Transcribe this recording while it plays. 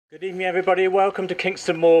Good evening, everybody. Welcome to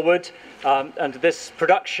Kingston, Maurward, and this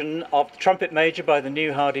production of the Trumpet Major by the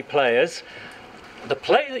New Hardy Players. The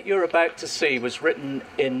play that you're about to see was written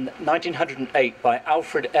in 1908 by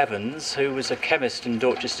Alfred Evans, who was a chemist in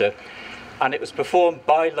Dorchester, and it was performed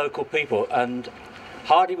by local people, and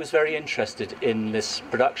Hardy was very interested in this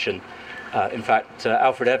production. In fact,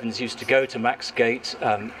 Alfred Evans used to go to Maxgate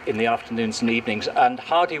in the afternoons and evenings, and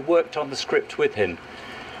Hardy worked on the script with him.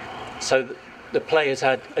 So the play has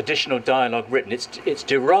had additional dialogue written. It's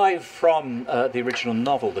derived from the original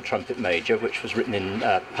novel, The Trumpet Major, which was written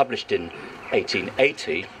published in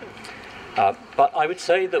 1880. But I would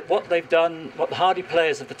say that what they've done, what the Hardy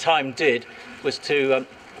players of the time did, was to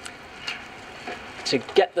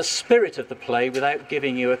get the spirit of the play without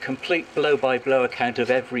giving you a complete blow-by-blow account of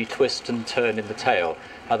every twist and turn in the tale.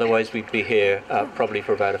 Otherwise, we'd be here probably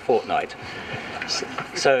for about a fortnight.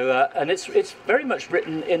 And it's very much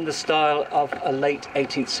written in the style of a late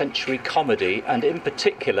 18th century comedy, and in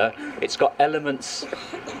particular it's got elements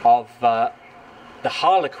of the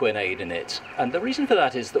harlequinade in it. And the reason for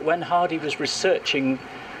that is that when Hardy was researching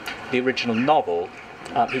the original novel,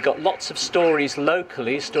 he got lots of stories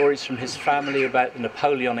locally, stories from his family about the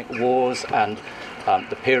Napoleonic Wars and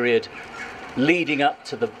the period leading up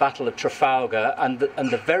to the Battle of Trafalgar, and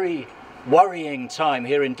the very worrying time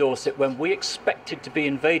here in Dorset when we expected to be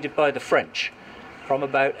invaded by the French. From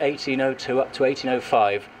about 1802 up to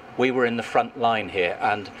 1805, we were in the front line here,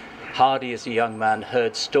 and Hardy, as a young man,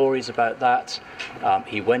 heard stories about that.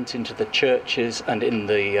 He went into the churches, and in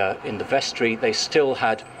the vestry they still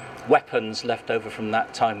had weapons left over from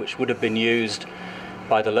that time, which would have been used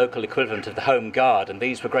by the local equivalent of the Home Guard, and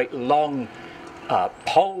these were great long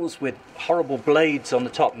poles with horrible blades on the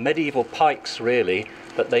top, medieval pikes really,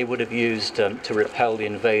 that they would have used to repel the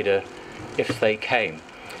invader if they came.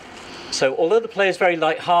 So although the play is very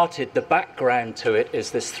light-hearted, the background to it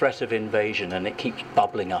is this threat of invasion, and it keeps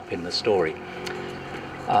bubbling up in the story.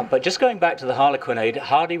 But just going back to the harlequinade,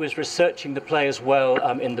 Hardy was researching the play as well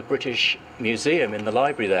in the British Museum, in the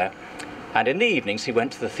library there, and in the evenings he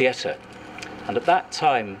went to the theatre. And at that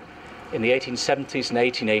time, in the 1870s and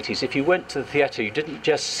 1880s, if you went to the theatre, you didn't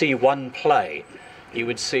just see one play, you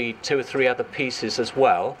would see 2 or 3 other pieces as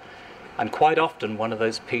well, and quite often one of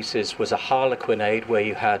those pieces was a harlequinade where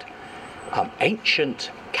you had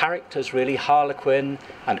ancient characters really, Harlequin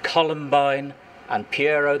and Columbine and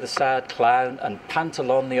Piero the sad clown and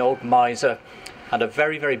Pantalon the old miser and a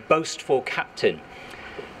very, very boastful captain.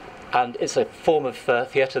 And it's a form of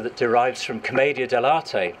theatre that derives from commedia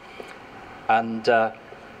dell'arte. And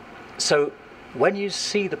so when you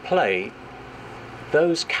see the play,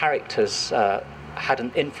 those characters had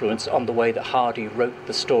an influence on the way that Hardy wrote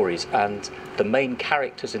the stories, and the main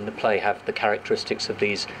characters in the play have the characteristics of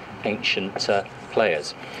these ancient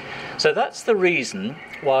players. So that's the reason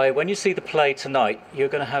why when you see the play tonight, you're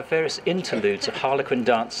going to have various interludes of Harlequin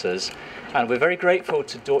dancers, and we're very grateful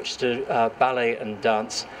to Dorchester Ballet and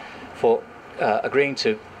Dance for agreeing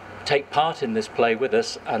to take part in this play with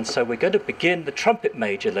us. And so we're going to begin the Trumpet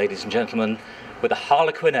Major, ladies and gentlemen, with a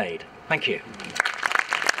harlequinade. Thank you.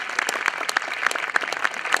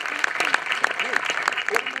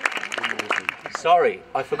 Sorry,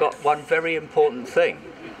 I forgot one very important thing.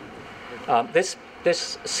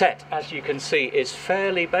 This set, as you can see, is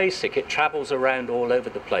fairly basic. It travels around all over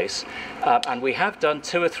the place, and we have done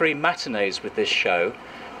 2 or 3 matinees with this show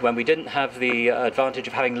when we didn't have the advantage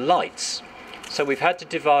of having lights. So we've had to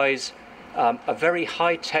devise a very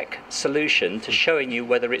high-tech solution to showing you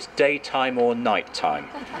whether it's daytime or nighttime.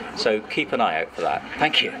 So keep an eye out for that.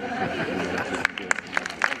 Thank you.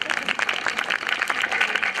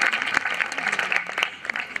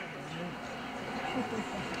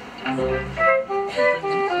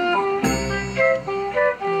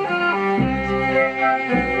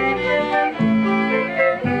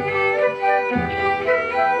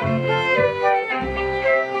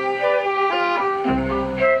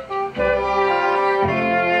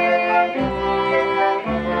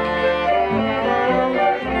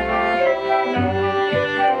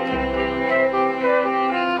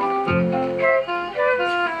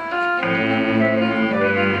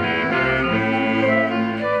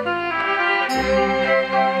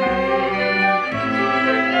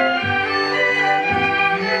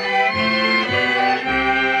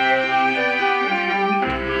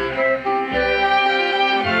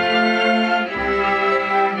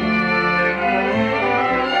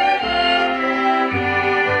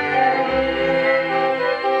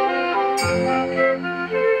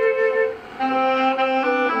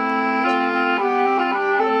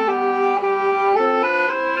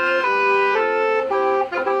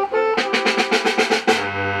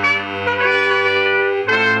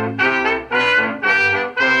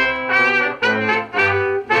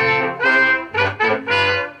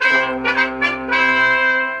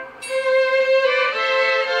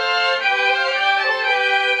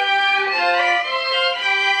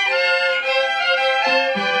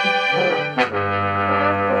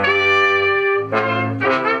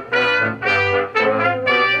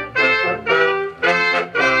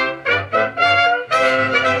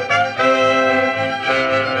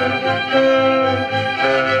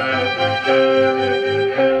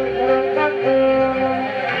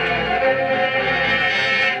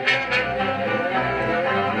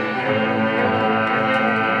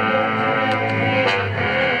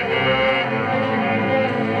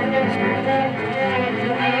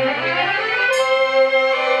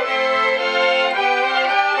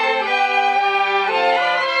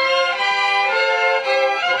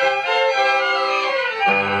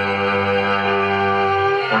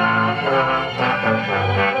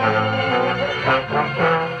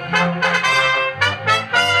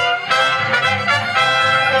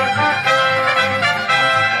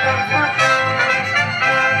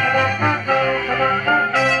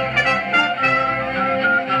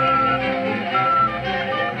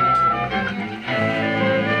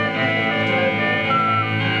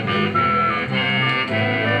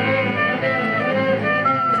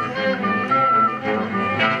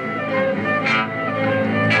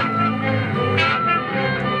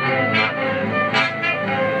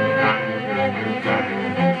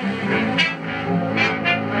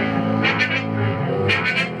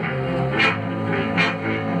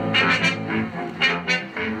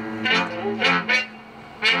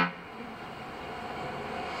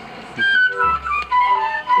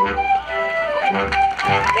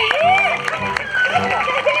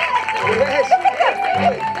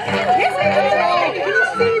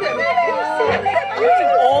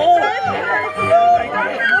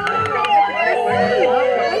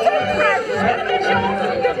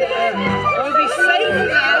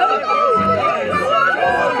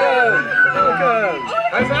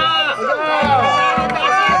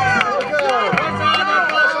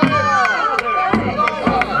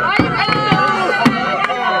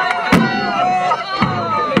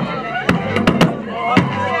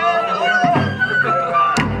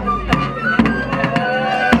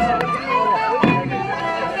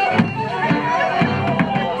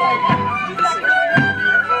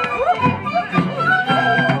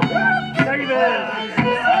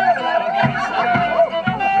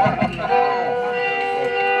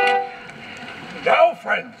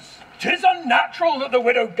 that the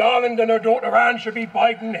widow Garland and her daughter Anne should be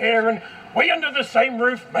biding here and we under the same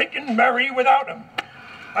roof making merry without them.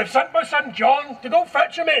 I've sent my son John to go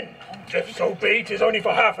fetch him in. If so be 'tis only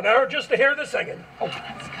for half an hour just to hear the singing.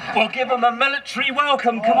 We'll give him a military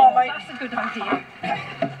welcome. Come on, mate. That's a good idea.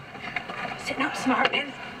 Sitting up smart,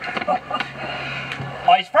 then.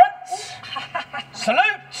 Eyes fronts.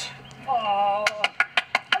 Salute. Oh,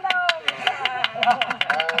 hello.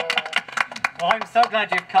 Well, I'm so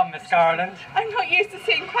glad you've come, Miss Garland. I'm not used to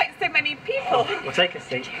seeing quite so many people. We'll take a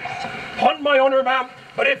seat. Upon my honour, ma'am,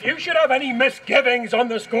 but if you should have any misgivings on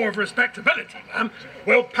the score of respectability, ma'am,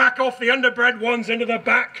 we'll pack off the underbred ones into the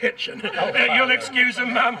back kitchen. You'll excuse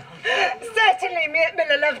them, ma'am. Certainly,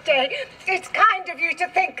 Miller Loveday. It's kind of you to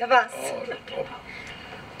think of us. Oh, no problem.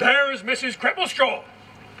 There's Mrs. Cripplestraw,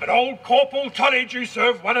 an old Corporal Tullidge who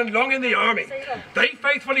served well and long in the army. They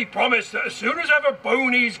faithfully promised that as soon as ever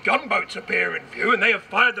Boney's gunboats appear in view and they have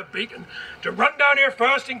fired the beacon, to run down here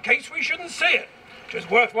first in case we shouldn't see it. 'Tis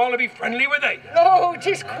worthwhile to be friendly with they. Oh,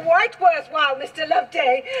 'tis quite worthwhile, Mr.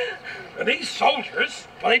 Loveday. And these soldiers,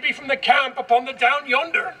 well, they be from the camp upon the down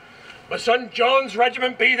yonder. My son John's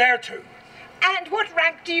regiment be there too. And what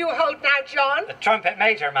rank do you hold now, John? The Trumpet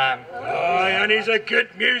Major, ma'am. Aye, and he's a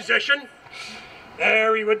good musician.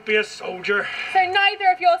 There he would be a soldier. So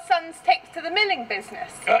neither of your sons takes to the milling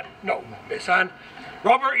business? No, Miss Anne.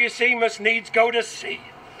 Robert, you see, must needs go to sea.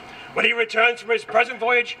 When he returns from his present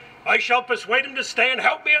voyage, I shall persuade him to stay and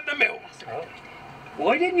help me at the mill.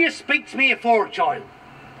 Why didn't you speak to me afore, child?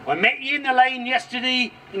 I met you in the lane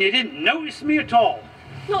yesterday and you didn't notice me at all.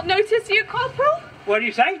 Not notice you, Corporal? What do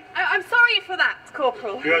you say? I'm sorry for that,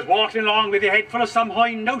 Corporal. You was walking along with your head full of some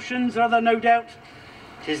high notions or other, no doubt.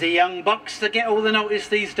 'Tis the young bucks that get all the notice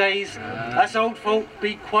these days. Us old folk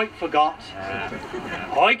be quite forgot.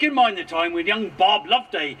 I can mind the time when young Bob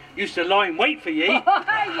Loveday used to lie in wait for ye.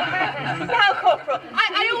 Now, Corporal,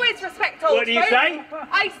 I always respect old What do you folk. say?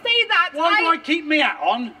 I say that Why do I keep me hat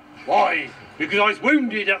on? Why, because I was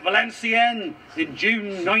wounded at Valenciennes in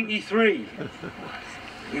June '93.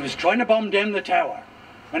 We was trying to bomb down the tower,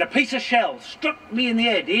 and a piece of shell struck me in the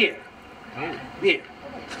head here. Here.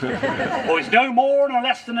 I was no more nor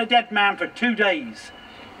less than a dead man for 2 days.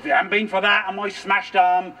 If it hadn't been for that and my smashed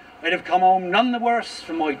arm, I'd have come home none the worse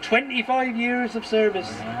for my 25 years of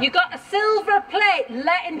service. You got a silver plate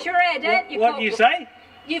let into your head, ain't you? What do you say?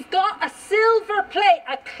 You've got a silver plate,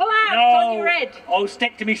 a clamped on your head. Oh,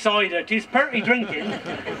 stick to me cider, 'tis purty drinking.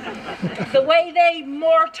 The way they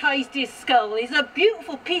mortised his skull is a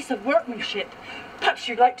beautiful piece of workmanship. Perhaps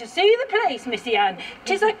you'd like to see the place, Missy Anne.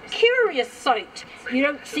 'Tis a curious sight. You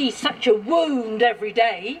don't see such a wound every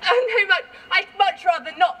day. Oh no, I'd much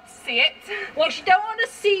rather not see it. Well, she don't want to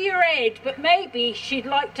see your head, but maybe she'd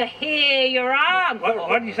like to hear your arm.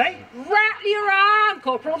 What do you say? Rattle your arm,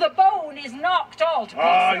 Corporal. The bone is knocked all to pieces.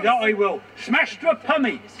 Ah, that I will. Smash to a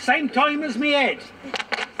pummy, same time as me head.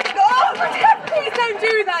 Oh, please don't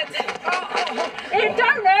do that. It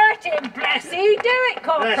don't hurt him, bless he. Do it,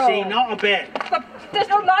 Corporal. Bless he, not a bit. But there's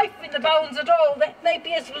no life in the bones at all. They'd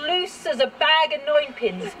be as loose as a bag of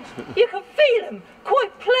ninepins. You can feel them,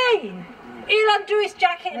 quite plain. He'll undo his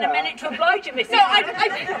jacket in a minute to oblige you, Missy. No,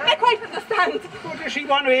 I quite understand. Well, does she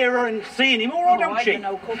want to hear her and see any more, or don't I she? don't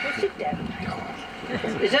know, Corporal. Sit down.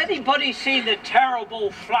 Has anybody seen the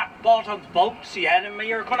terrible flat-bottomed boats the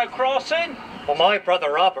enemy are going to cross in? Well, my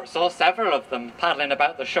brother Robert saw several of them paddling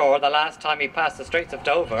about the shore the last time he passed the Straits of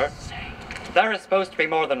Dover. There are supposed to be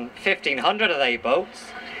more than 1,500 of they boats,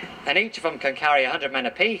 and each of them can carry 100 men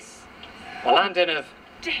apiece. A landing of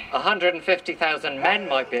 150,000 men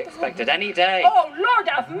might be expected any day. Oh, Lord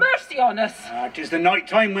have mercy on us. 'Tis the night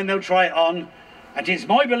time when they'll try it on, and 'tis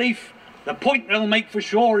my belief the point they'll make for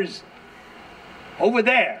shore is over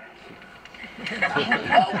there.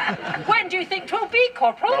 When do you think 'twill be,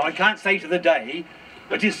 Corporal? Well, I can't say to the day,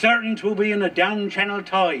 but 'tis certain 'twill be in a down-channel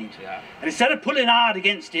tide. And instead of pulling hard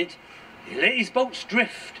against it, he'll let his boats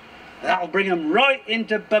drift. And that'll bring 'em right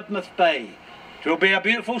into Budmouth Bay. 'Twill be a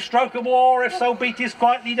beautiful stroke of war if so be 'tis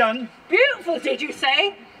quietly done. Beautiful, did you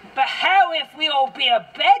say? But how if we all be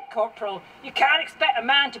abed, Corporal? You can't expect a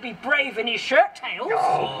man to be brave in his shirt tails.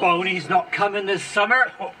 Oh, Boney's not coming this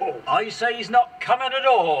summer. I say he's not coming at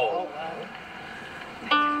all.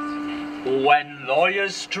 When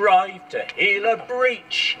lawyers strive to heal a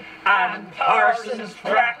breach and parsons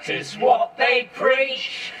practice what they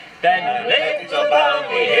preach, then little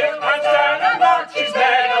Boney he'll punch down and march his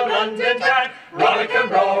men on London town. Rollick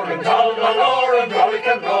and roar and toll-a-lore and rollick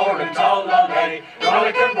and roar and toll-a-lay.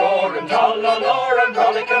 Rollick and roar and toll-a-lore and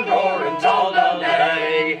rollick and roar and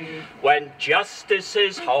toll-a-lay. when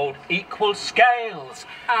justices hold equal scales,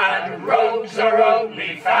 and rogues are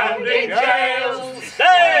only found in jails.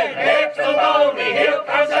 Then little Boney, he'll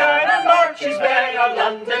pounce down and march his men on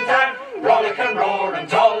London town. Rollick and roar and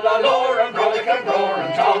toll-a-lore and rollick and roar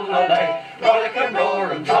and toll-a-lay. Rollick and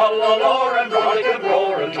roar and toll-a-lore and rollick and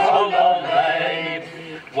roar and toll-a-lay.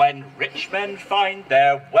 When rich men find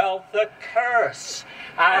their wealth a curse,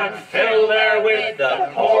 and fill therewith the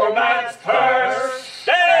poor man's purse,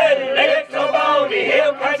 then little Boney,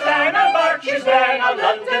 he'll press down and march his men on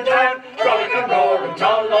London town. Rollick and roar and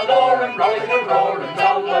toll-a-lore and rollick and roar and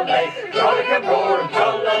toll-a-lay. Rollick and roar and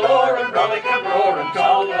toll-a-lore and rollick and roar and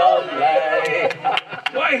toll-a-lay.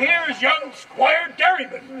 Why, here's young Squire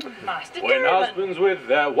Derriman. Master When Derriman. husbands with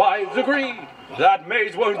their wives agree that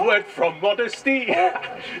maids won't wed from modesty,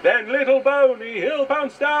 then little Boney, he'll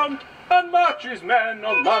pounce down and march his men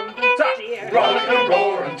on London town. Rollick and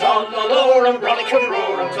roar and toll-a-lore and rollick and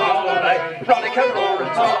roar and toll-a-lay. Rollick and roar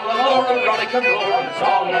and toll-a-lore and rollick and roar and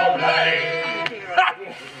toll-a-lay.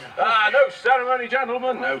 No ceremony,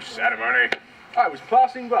 gentlemen, no ceremony. I was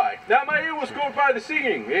passing by. Now my ear was caught by the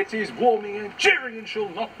singing. It is warming and cheering and shall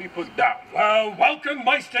not be put down. Well, welcome,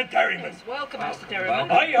 Meister Derriman. Welcome, Master Derriman.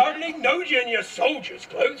 I hardly knowed you in your soldier's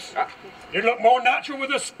clothes. You look more natural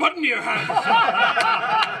with a spud in your hand.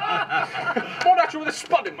 More natural with a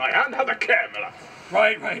spud in my hand. Have a care, Miller.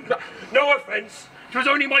 Right. No offence. It was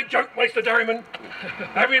only my joke, Meister Derriman.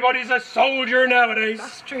 Everybody's a soldier nowadays.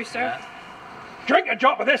 That's true, sir. Drink a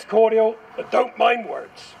drop of this cordial, but don't mind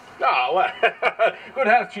words. Ah, well, good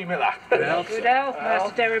health to you, Miller. Good health,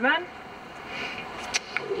 Master Derriman.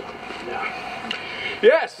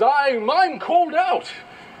 Yes, I'm called out.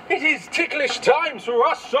 It is ticklish times for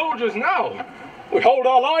us soldiers now. We hold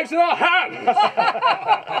our lives in our hands.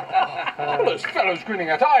 Well, those fellows grinning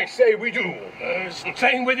at, I say we do.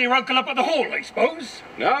 Staying with your uncle up at the hall, I suppose?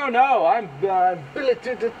 No, I'm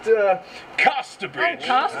billeted at Casterbridge.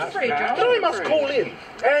 Oh, Casterbridge. But I must call in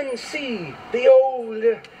and see the old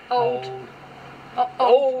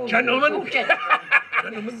Gentlemen?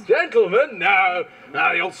 gentleman. Now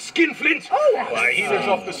the old skinflint. Why, he lives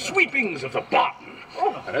off the sweepings of the barton.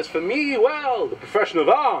 And as for me, well, the profession of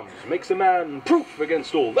arms makes a man proof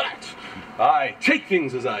against all that. I take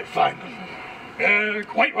things as I find them.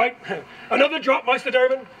 Quite right. Another drop, Meister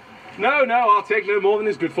Derriman? No, I'll take no more than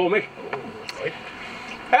is good for me.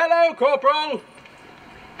 Hello, Corporal.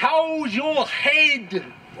 How's your head?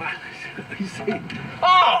 You see?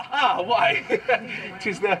 Why?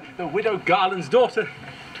 'Tis the widow Garland's daughter.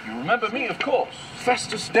 You remember me, of course.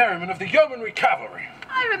 Festus Derriman of the Yeomanry Cavalry.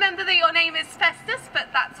 I remember that your name is Festus, but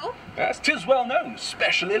that's all. As 'tis well known,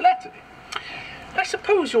 specially lettered. I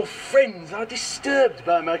suppose your friends are disturbed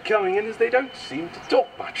by my coming in, as they don't seem to talk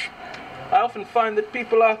much. I often find that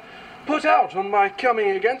people are put out on my coming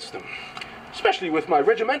against them, especially with my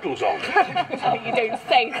regimentals on. You don't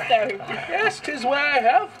say so. Yes, 'tis where I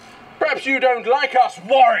have. Perhaps you don't like us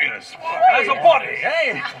warriors as a body,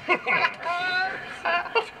 eh?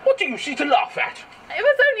 What do you see to laugh at? It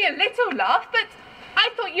was only a little laugh, but I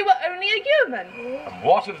thought you were only a yeoman. And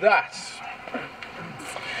what of that?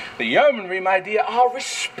 The yeomanry, my dear, are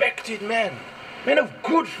respected men. Men of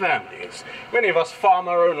good families. Many of us farm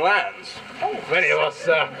our own lands. Many of us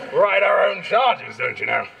ride our own chargers, don't you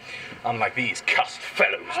know? Unlike these cussed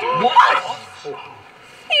fellows do. What?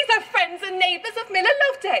 These are friends and neighbours of Miller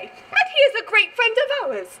Loveday, and he is a great friend of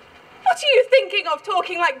ours. What are you thinking of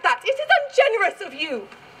talking like that? It is ungenerous of you.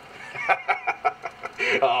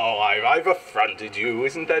 Oh, I've affronted you,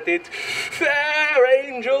 isn't that it? Fair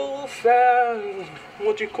angel, fair...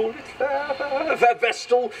 what do you call it? Fair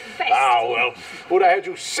vestal? Ah, well, would I had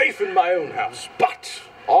you safe in my own house. But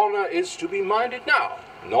honour is to be minded now,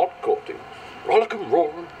 not courting. Rollicking,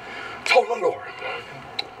 roaring, toll-a-loring.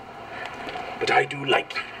 But I do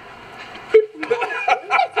like you.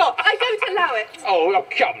 I don't allow it. Oh,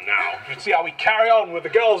 come now. You see how we carry on with the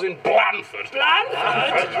girls in Blandford.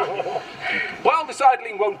 Blandford? Well, this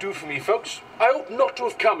idling won't do for me, folks. I ought not to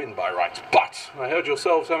have come in by rights, but I heard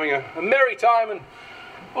yourselves having a merry time, and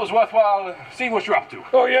it was worthwhile seeing what you're up to.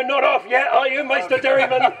 Oh, you're not off yet, are you, Meister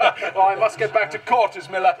Derriman? Oh, I must get back to quarters,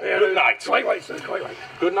 Miller. Good night. Quite right, sir, quite right.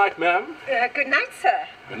 Good night, ma'am. Good night, sir.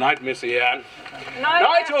 Good night, Missy Anne.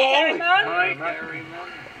 Night, all.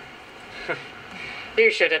 You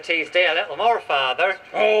should have teased Dee a little more, Father.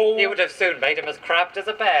 Oh. You would have soon made him as crabbed as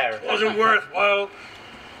a bear. Wasn't worthwhile.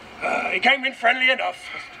 He came in friendly enough.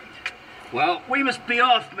 Well, we must be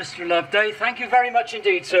off, Mr. Loveday. Thank you very much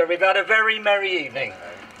indeed, sir. We've had a very merry evening.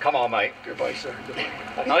 Come on, mate. Goodbye, sir. Goodbye.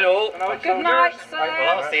 Night all. Good night, sir.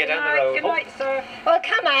 Well, I'll see you down the road. Good night, sir. Well,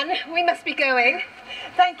 come on. We must be going.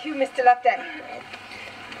 Thank you, Mr. Loveday.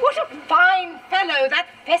 What a fine fellow that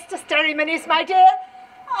Festus Derriman is, my dear.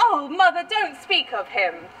 Oh, Mother, don't speak of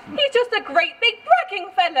him. He's just a great big bragging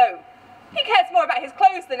fellow. He cares more about his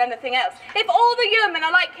clothes than anything else. If all the yeomen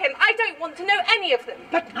are like him, I don't want to know any of them.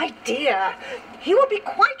 But, my dear, he will be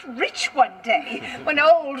quite rich one day. When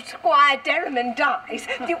old Squire Derriman dies,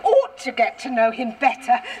 you ought to get to know him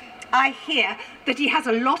better. I hear that he has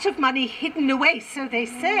a lot of money hidden away, so they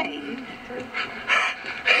say.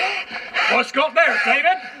 What's got there,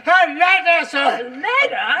 David? A letter, sir. A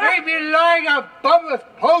letter? He'd been lying above the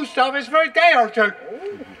post office for a day or two.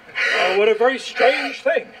 Oh, what a very strange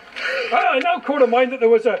thing. I now call to mind that there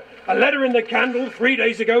was a letter in the candle 3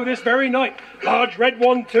 days ago this very night. Large red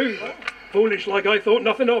one too. Foolish like I thought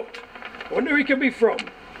nothing of it. Wonder who he can be from.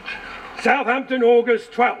 Southampton,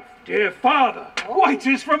 August 12th. Dear Father. Why,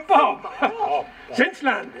 'tis from Bob. Since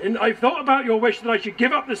landing, I've thought about your wish that I should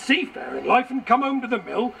give up the seafaring life and come home to the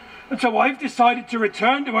mill, and so I've decided to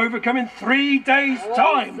return to Overcombe in 3 days'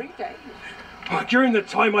 time. 3 days. During the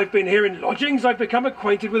time I've been here in lodgings, I've become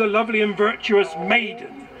acquainted with a lovely and virtuous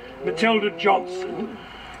maiden, Matilda Johnson.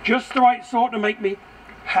 Just the right sort to make me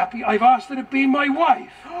happy. I've asked her to be my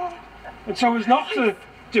wife. And so as not to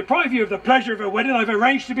deprive you of the pleasure of a wedding, I've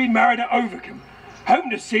arranged to be married at Overcombe.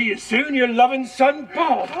 Home to see you soon, your loving son,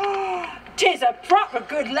 Bob. 'Tis a proper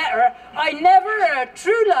good letter. I never heard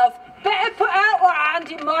true love better put out of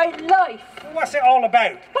hand in my life. What's it all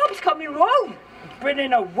about? Bob's coming home,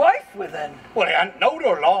 bringing a wife with him. Well, he ain't knowed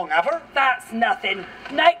her long, have her? That's nothing.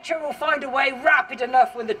 Nature will find a way rapid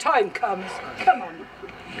enough when the time comes. Come on.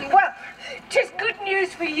 Well, 'tis good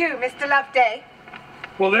news for you, Mr. Loveday.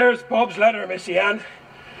 Well, there's Bob's letter, Missy Ann.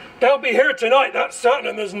 They'll be here tonight, that's certain,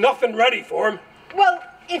 and there's nothing ready for 'em. Well,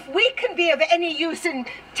 if we can be of any use in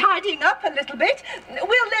tidying up a little bit,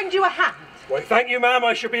 we'll lend you a hand. Why, thank you, ma'am.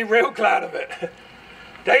 I should be real glad of it.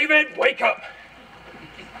 David, wake up.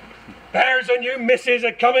 Bears and you missus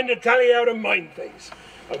are coming to tell you how to mind things.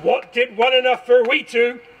 And what did one enough for we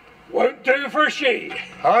two won't do for she.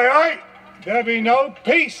 Aye, aye. There'll be no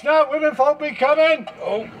peace now, women folk be coming.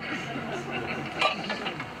 Oh.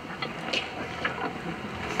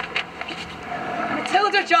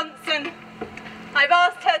 Matilda Johnson. I've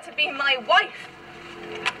asked her to be my wife.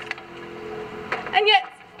 And yet,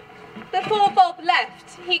 before Bob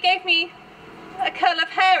left, he gave me a curl of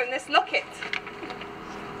hair in this locket.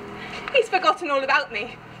 He's forgotten all about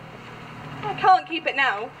me. I can't keep it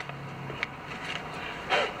now.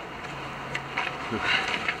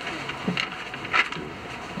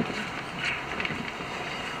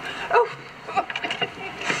 It'll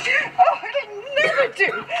never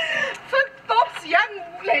do for Bob's young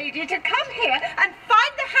lady to come here and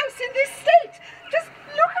find the house in this state. Just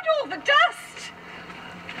look at all the dust.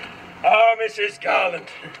 Ah, Mrs. Garland.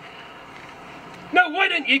 Now, why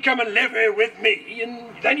don't you come and live here with me,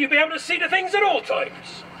 and then you'll be able to see the things at all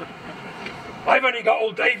times. I've only got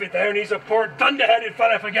old David there, and he's a poor dunderheaded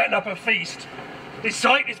fella for getting up a feast. His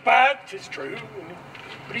sight is bad, 'tis true,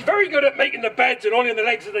 but he's very good at making the beds and oiling the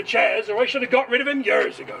legs of the chairs, or I should have got rid of him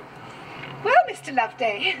years ago. Well, Mr.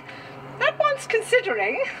 Loveday, that wants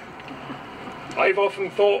considering. I've often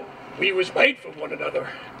thought we was made for one another.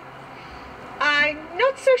 I'm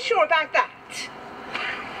not so sure about that.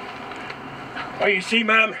 Well, you see,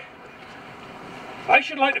 ma'am, I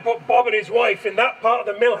should like to put Bob and his wife in that part of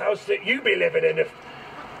the mill house that you be living in if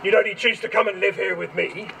you'd only choose to come and live here with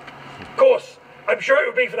me. Of course, I'm sure it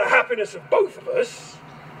would be for the happiness of both of us.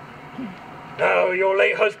 Now, your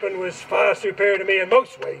late husband was far superior to me in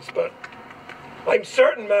most ways, but I'm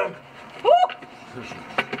certain, ma'am,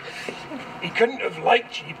 he couldn't have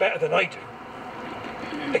liked you better than I do.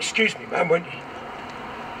 Excuse me, ma'am, won't you?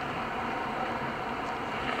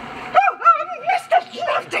 Mr.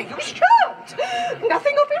 Loveday, you shan't.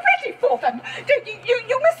 Nothing will be ready for them.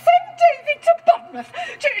 You must send David to Bournemouth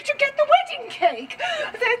to get the wedding cake.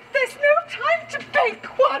 There's no time to bake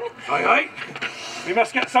one. Aye, aye. We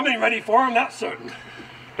must get something ready for him, that's certain.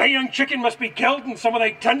 That young chicken must be killed and some of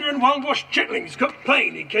the tender and well-washed chitlings cooked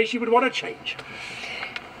plain in case you would want to change.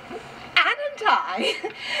 Anne and I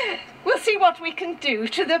will see what we can do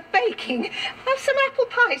to the baking of some apple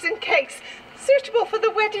pies and cakes suitable for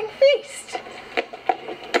the wedding feast.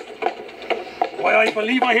 Why, I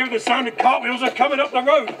believe I hear the sound of cartwheels are coming up the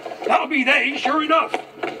road. That'll be they, sure enough.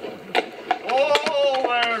 Oh,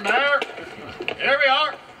 well, now. Here we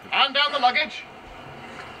are. Hand down the luggage.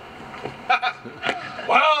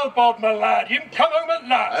 Well, Bob, my lad, you can come home at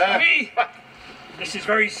last. This is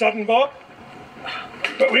very sudden, Bob,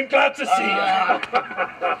 but we're glad to see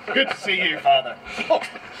you. Good to see you, Father.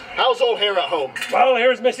 How's all here at home? Well,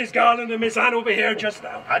 here's Mrs. Garland and Miss Anne over here just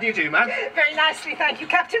now. How do you do, man? Very nicely, thank you,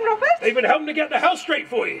 Captain Robert. They've been helping to get the house straight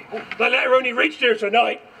for you. The letter only reached here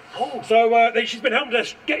tonight. Oh. So she's been helping to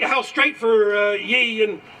get your house straight for ye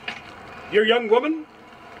and your young woman.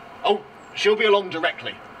 Oh, she'll be along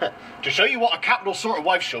directly. To show you what a capital sort of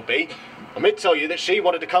wife she'll be, I may tell you that she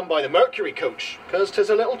wanted to come by the Mercury coach, because 'tis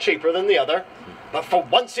a little cheaper than the other. But for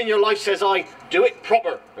once in your life, says I, do it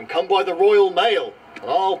proper and come by the Royal Mail, and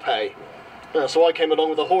I'll pay. So I came along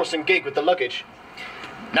with a horse and gig with the luggage.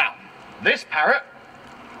 Now, this parrot,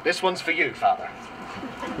 this one's for you, Father.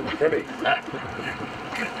 For me?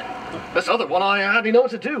 This other one I hardly know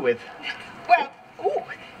what to do with. Well, ooh,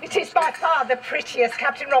 it is by far the prettiest,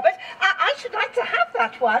 Captain Robert. I should like to have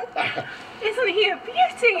that one. Isn't he a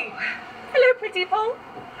beauty? Hello, pretty Paul.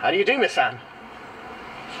 How do you do, Miss Anne?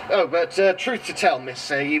 Oh, but truth to tell, miss,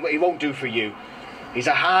 he won't do for you. He's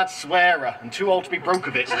a hard swearer and too old to be broke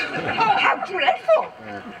of it. Oh, how dreadful!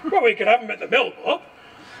 Well, we could have him at the mill, Bob.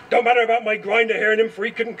 Don't matter about my grinder hearing him, for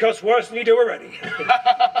he couldn't cuss worse than you do already.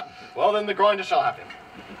 Well, then the grinder shall have him.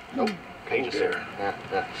 Oh, cages here.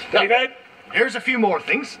 David? Here's a few more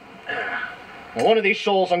things. Well, one of these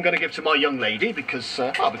shawls I'm going to give to my young lady because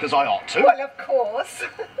I ought to. Well, of course.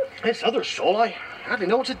 This other shawl I hardly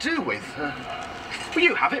know what to do with. Will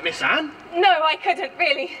you have it, Miss Anne? No, I couldn't,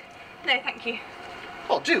 really. No, thank you.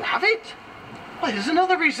 Oh, do have it. Why, there's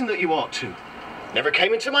another reason that you ought to. Never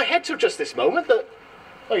came into my head till just this moment that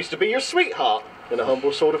I used to be your sweetheart, in a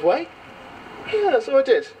humble sort of way. Yeah, so I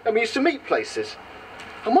did. And we used to meet places.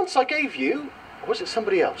 And once I gave you, or was it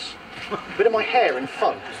somebody else? A bit of my hair in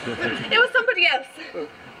fun. It was somebody else.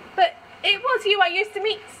 But it was you I used to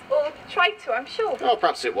meet, or tried to, I'm sure. Oh,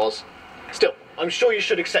 perhaps it was. Still, I'm sure you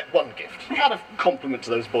should accept one gift, out of compliment to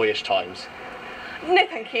those boyish times. No,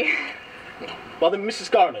 thank you. Well then, Mrs.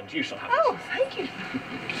 Garland, you shall have it. Oh, thank you.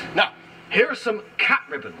 Now, here are some cat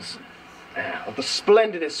ribbons. Of the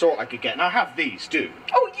splendidest sort I could get. Now, have these, do.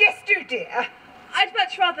 Oh, yes, do, dear. I'd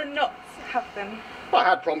much rather not have them. Well, I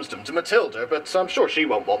had promised them to Matilda, but I'm sure she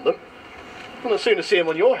won't want them. Well, the sooner see them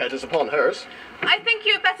on your head as upon hers. I think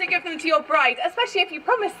you'd better give them to your bride, especially if you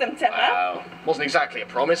promised them to her. Well, wasn't exactly a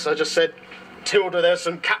promise. I just said, Tilda, there's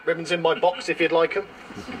some cat ribbons in my box if you'd like them.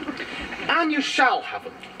 And you shall have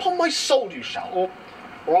them. Upon my soul you shall.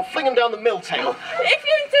 Or I'll fling them down the mill tail. If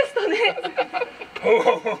you insist on it.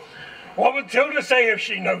 Oh, what would Tilda say if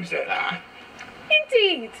she knows it?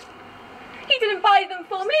 Indeed. He didn't buy them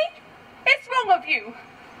for me. It's wrong of you.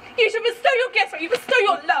 You should bestow your gifts, or you bestow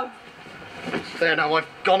your love. There now, I've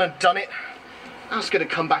gone and done it. Ask her to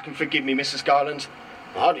come back and forgive me, Mrs. Garland.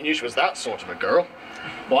 I hardly knew she was that sort of a girl.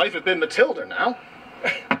 Why, if it had been Matilda now.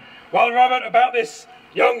 Well, Robert, about this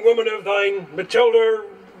young woman of thine, Matilda,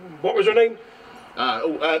 what was her name?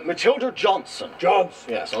 Matilda Johnson.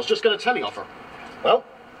 Johnson. Yes, I was just going to tell you of her. Well,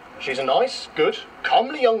 she's a nice, good,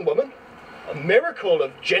 comely young woman. A miracle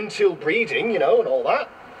of genteel breeding, you know, and all that.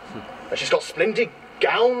 And she's got splendid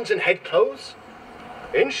gowns and head clothes.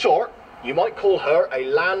 In short, you might call her a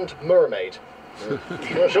land mermaid.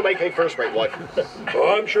 Well, she'll make a first-rate wife. Oh,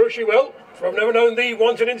 I'm sure she will, for I've never known thee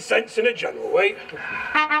wanting in sense in a general way.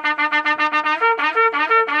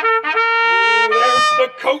 There's the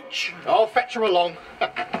coach. I'll fetch her along.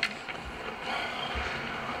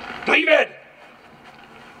 David!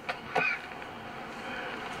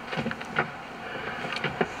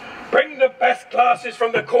 Bring the best glasses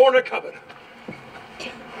from the corner cupboard.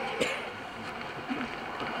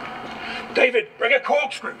 David, bring a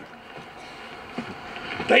corkscrew.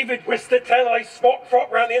 David, whisk the tail I spot frock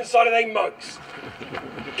round the inside of they mugs.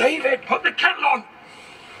 David, put the kettle on.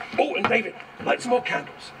 Oh, and David, light some more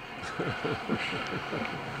candles. Oh,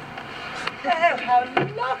 how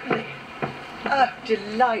lovely. Oh,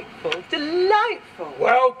 delightful, delightful.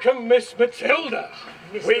 Welcome, Miss Matilda.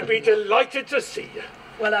 We'd be delighted to see you.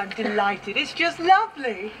 Well, I'm delighted. It's just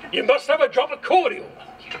lovely. You must have a drop of cordial.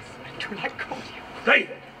 Yes, I do like cordial.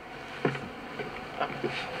 David.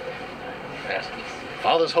 Yes.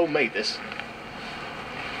 Father's homemade this.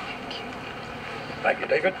 Thank you,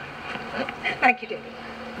 David. Thank you, David.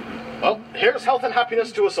 Well, here's health and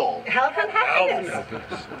happiness to us all. Health and happiness. Health and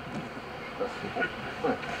happiness.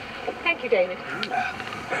 Thank you, David.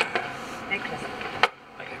 Nicholas.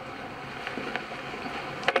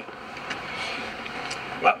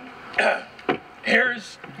 Well,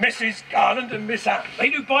 here's Mrs. Garland and Miss Anne. They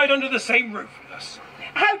do bide under the same roof with us.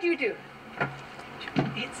 How do you do?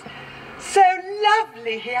 It's so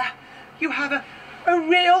lovely here. You have a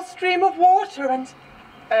real stream of water and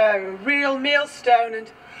a real millstone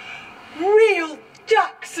and real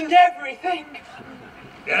ducks and everything.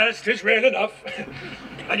 Yes, 'tis real enough.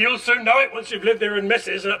 And you'll soon know it once you've lived there and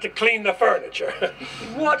missus and had to clean the furniture.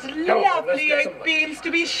 What lovely oak beams,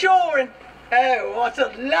 to be sure, and oh, what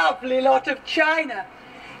a lovely lot of china.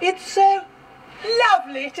 It's so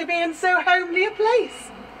lovely to be in so homely a place.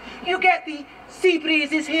 You get the sea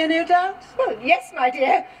breezes here, no doubt? Well, yes, my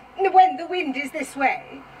dear, when the wind is this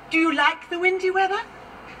way. Do you like the windy weather?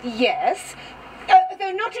 Yes,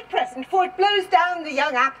 though not at present, for it blows down the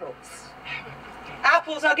young apples.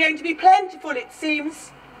 Apples are going to be plentiful, it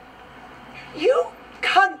seems. You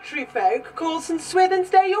country folk call St. Swithin's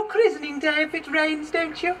Day your christening day if it rains,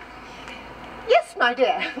 don't you? Yes, my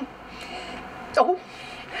dear. Oh,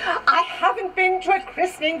 I haven't been to a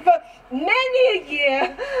christening for many a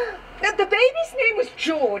year. The baby's name was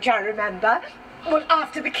George, I remember. Well,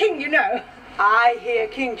 after the king, you know. I hear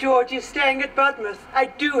King George is staying at Budmouth. I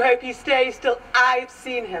do hope he stays till I've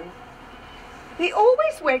seen him. He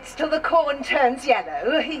always waits till the corn turns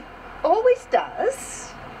yellow. He always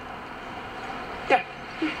does.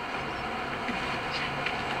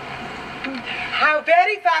 How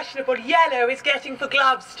very fashionable yellow is getting for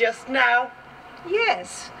gloves just now.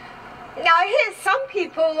 Yes. Now, I hear some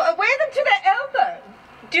people wear them to their elbow.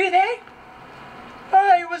 Do they?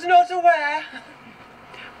 I was not aware.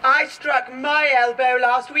 I struck my elbow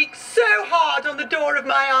last week so hard on the door of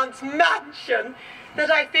my aunt's mansion that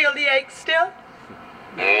I feel the ache still.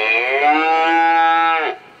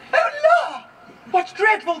 Oh, la! What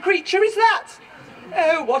dreadful creature is that?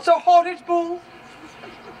 Oh, what a horrid bull.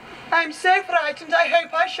 I'm so frightened, I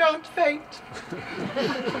hope I shan't faint.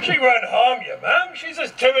 She won't harm you, ma'am. She's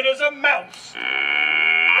as timid as a mouse.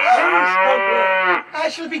 I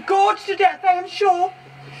shall be gorged to death, I am sure.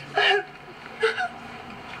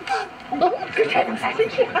 Oh, good heavens, I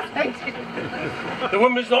think she has fainted. The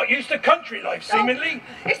woman's not used to country life, seemingly.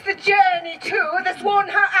 It's the journey, too, that's worn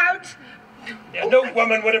her out. Yeah, no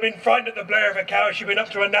woman would have been frightened at the blare of a cow if she'd been up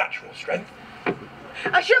to her natural strength.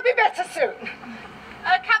 I shall be better soon.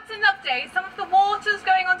 Captain Loveday, some of the water's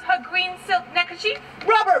going onto her green silk neckerchief.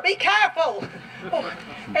 Robert, be careful! Oh,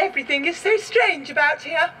 everything is so strange about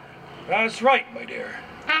here. That's right, my dear.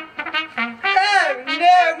 Oh,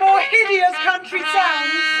 no, more hideous country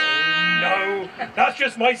sounds. No, that's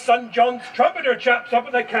just my son John's trumpeter chaps up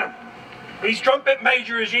at the camp. He's Trumpet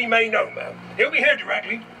Major, as ye may know, ma'am. He'll be here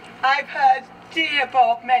directly. I've heard dear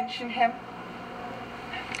Bob mention him.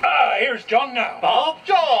 Ah, here's John now. Bob?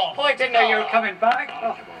 John! I didn't know you were coming back.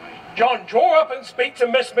 Oh. John, draw up and speak to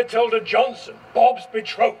Miss Matilda Johnson, Bob's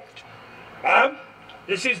betrothed. Ma'am,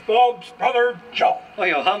 this is Bob's brother John. Oh,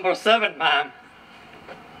 your humble servant, ma'am.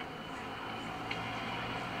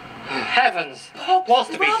 Heavens, Bob's what's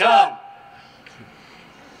to be brother? done?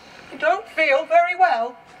 I don't feel very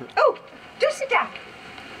well. Oh, do sit down.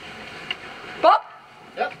 Bob?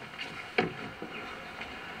 Yep.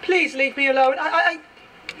 Please leave me alone.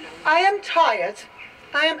 I am tired.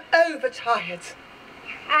 I am overtired.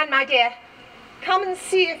 Anne, my dear, come and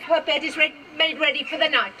see if her bed is made ready for the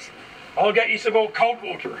night. I'll get you some more cold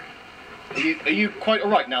water. Are you quite all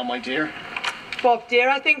right now, my dear? Bob, dear,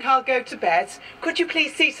 I think I'll go to bed. Could you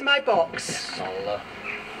please see to my box? Yes,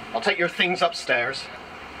 I'll take your things upstairs.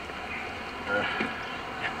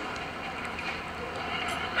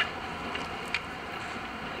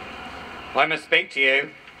 I must speak to you.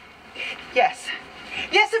 Yes.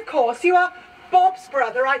 Yes, of course. You are Bob's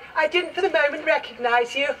brother. I didn't for the moment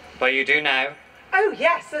recognise you. But you do now. Oh,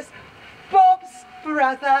 yes, as Bob's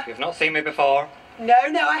brother. You've not seen me before. No,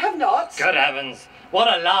 I have not. Good heavens, what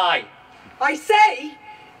a lie. I say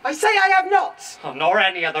I have not. Oh, nor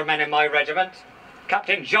any other men in my regiment.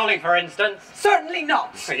 Captain Jolly, for instance. Certainly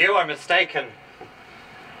not. You are mistaken.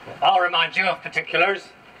 I'll remind you of particulars.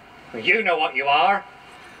 You know what you are.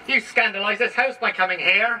 You scandalise this house by coming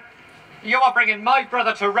here. You are bringing my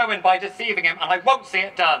brother to ruin by deceiving him, and I won't see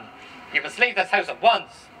it done. You must leave this house at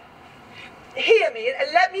once. Hear me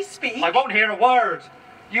and let me speak. I won't hear a word.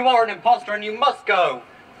 You are an impostor and you must go.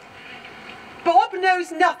 Bob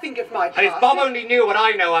knows nothing of my past. And if Bob only knew what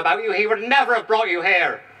I know about you, he would never have brought you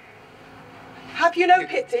here. Have you no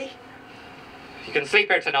pity? You can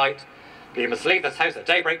sleep here tonight, but you must leave this house at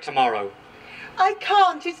daybreak tomorrow. I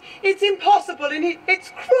can't. It's impossible and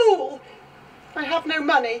it's cruel. I have no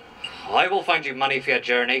money. I will find you money for your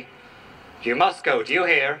journey. You must go, do you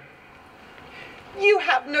hear? You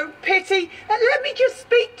have no pity. Let me just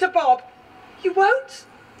speak to Bob. You won't?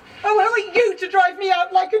 Oh, how are you to drive me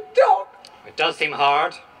out like a dog? It does seem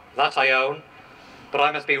hard, that I own. But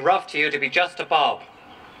I must be rough to you to be just to Bob.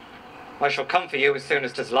 I shall come for you as soon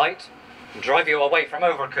as 'tis light and drive you away from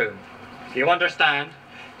Overcombe. You understand?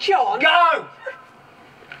 John! Go!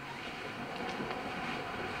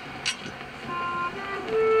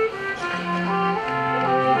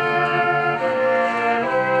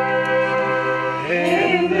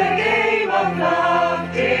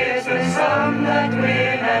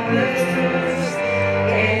 and lose.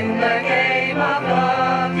 In the game of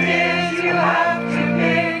love, dear, you have to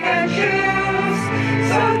pick and choose.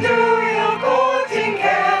 So do your courting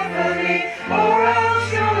carefully, or else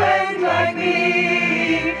you'll end like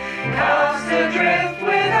me, cast adrift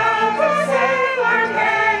without a sail and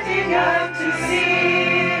heading out to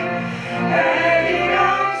sea. Heading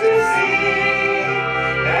out to sea,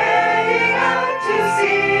 heading out to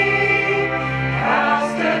sea,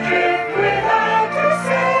 cast adrift without a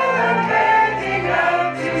sail and heading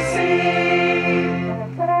out to sea.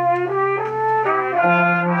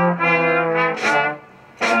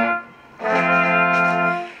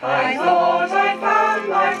 I thought I found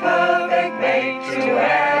my perfect mate to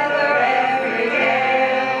weather every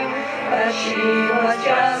gale, but she was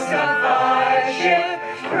just a fire ship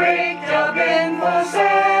rigged up in full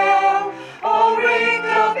sail, oh, rigged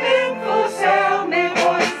up in full sail, me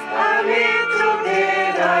boys, and little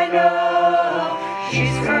did I know,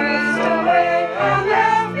 she's cruised away and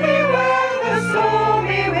left me where the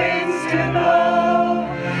stormy winds do blow,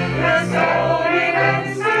 the stormy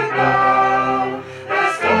winds do blow, the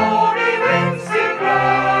stormy winds do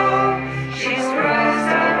blow, she's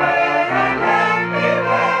cruised away and left me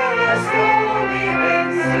where the stormy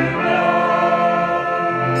winds do blow.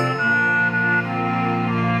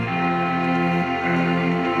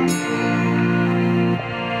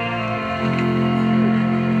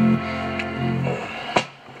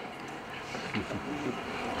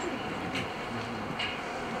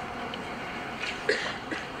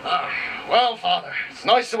 Well, Father, it's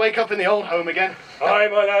nice to wake up in the old home again. Aye,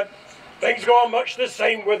 my lad. Things go on much the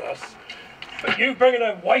same with us. But you bringing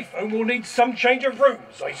a wife home will need some change of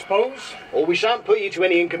rooms, I suppose. Oh, we shan't put you to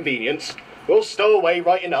any inconvenience. We'll stow away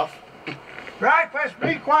right enough. Breakfast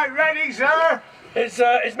be quite ready, sir. Is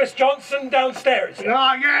Miss Johnson downstairs?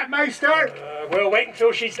 Not yet, Maester. We'll wait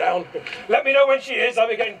until she's down. Let me know when she is. I'll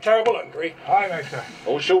be getting terrible hungry. Aye, Maester.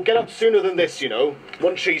 Oh, she'll get up sooner than this, you know,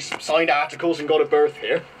 once she's signed articles and got a berth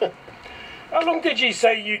here. How long did ye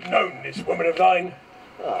say you'd known this woman of thine?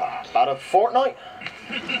 About a fortnight.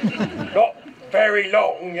 Not very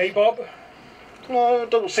long, eh, Bob? No,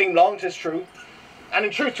 it don't seem long, 'tis true. And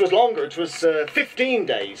in truth, 'twas longer. 'Twas 15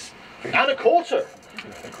 days. And a quarter.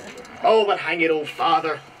 Oh, but hang it, old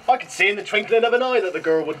Father. I could see in the twinkling of an eye that the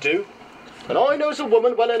girl would do. And I knows a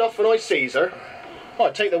woman well enough when I sees her.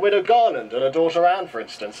 I'd take the widow Garland and her daughter Anne, for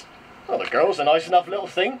instance. Well, the girl's a nice enough little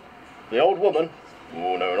thing. The old woman,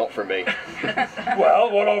 oh no, not for me. Well,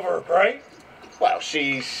 what of her, pray? Well,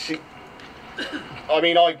 I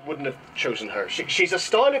mean, I wouldn't have chosen her. She's a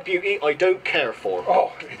style of beauty I don't care for.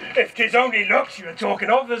 Oh, if 'tis only looks you're talking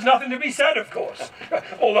of, there's nothing to be said, of course.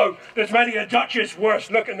 Although there's many a duchess worse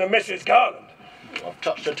looking than Mrs. Garland. I've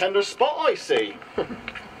touched a tender spot, I see.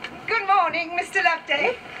 Good morning, Mr.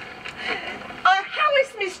 Loveday. How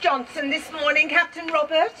is Miss Johnson this morning, Captain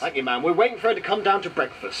Robert? Thank you, ma'am. We're waiting for her to come down to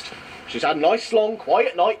breakfast. She's had a nice, long,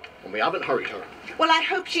 quiet night, and we haven't hurried her. Well, I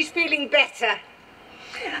hope she's feeling better.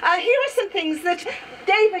 Here are some things that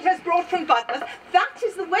David has brought from Budmouth. That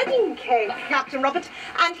is the wedding cake, Captain Robert,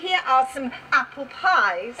 and here are some apple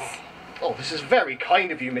pies. Oh, this is very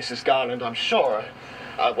kind of you, Mrs. Garland, I'm sure.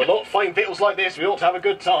 With a lot of fine victuals like this, we ought to have a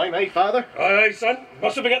good time, eh, Father? Aye, aye, son.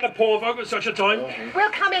 Mustn't forget the poor folk at such a time.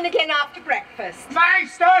 We'll come in again after breakfast.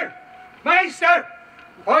 Maester! Maester!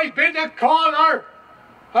 I bid to call her.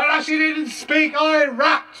 And as she didn't speak, I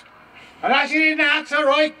rapped. And as she didn't answer,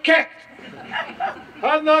 I kicked.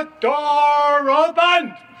 And the door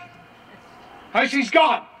opened. And she's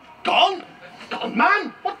gone. Gone? Gone,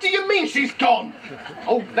 man? What do you mean she's gone?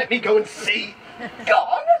 Oh, let me go and see.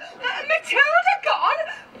 Gone? Matilda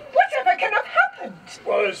gone? Whatever can have happened?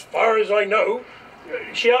 Well, as far as I know,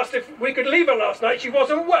 she asked if we could leave her last night. She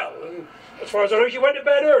wasn't well, and as far as I know, she went to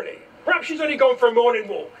bed early. Perhaps she's only gone for a morning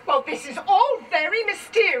walk. Well, this is all very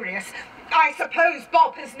mysterious. I suppose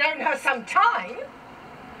Bob has known her some time.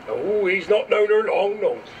 Oh, he's not known her long,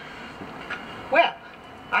 no. Well,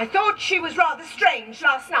 I thought she was rather strange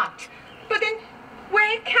last night. But then,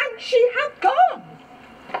 where can she have gone?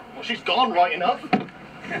 Well, she's gone right enough.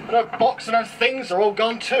 And her box and her things are all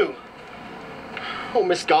gone too. Oh,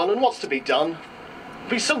 Miss Garland, what's to be done? It'd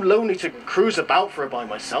be so lonely to cruise about for her by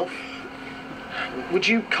myself. Would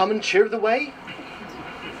you come and cheer the way?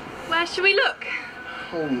 Where shall we look?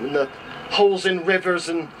 Oh, in the holes in rivers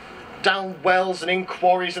and down wells and in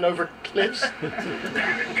quarries and over cliffs.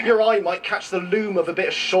 Your eye might catch the loom of a bit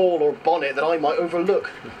of shawl or bonnet that I might overlook.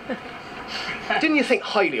 Didn't you think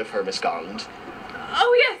highly of her, Miss Garland?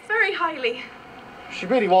 Oh yes, very highly. She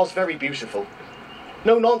really was very beautiful.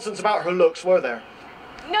 No nonsense about her looks, were there?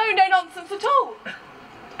 No nonsense at all.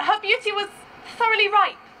 Her beauty was thoroughly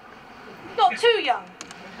ripe. Not too young.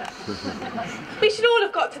 We should all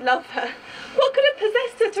have got to love her. What could have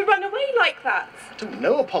possessed her to run away like that? I don't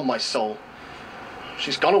know, upon my soul.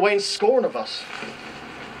 She's gone away in scorn of us.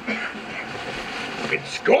 In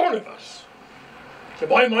scorn of us? To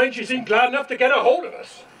my mind, she seemed glad enough to get a hold of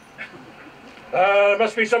us. There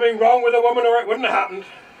must be something wrong with the woman or it wouldn't have happened.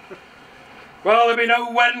 Well, there'll be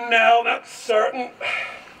no wedding now, that's certain.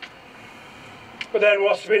 But then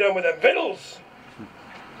what's to be done with them victuals?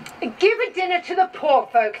 Give a dinner to the poor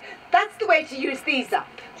folk. That's the way to use these up.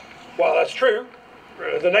 Well, that's true.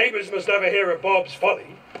 The neighbours must never hear of Bob's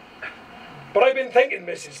folly. But I've been thinking,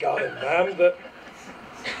 Mrs. Garland, ma'am, that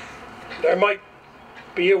there might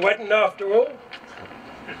be a wedding after all.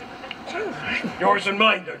 Yours and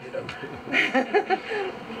mine, don't you know?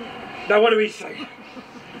 Now, what do we say?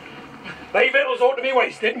 They victuals ought to be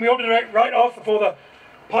wasted, and we ought to direct right off before the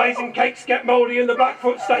pies and cakes get mouldy and the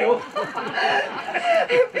Blackfoot stale. Mr.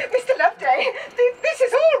 Loveday, this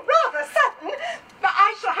is all rather sudden, but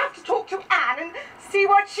I shall have to talk to Anne and see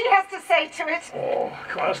what she has to say to it. Oh,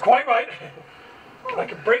 that's quite right. I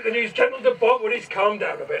can break the news gentle to Bob when he's calmed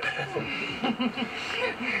down a bit.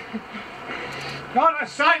 Not a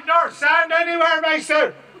sight nor sound anywhere,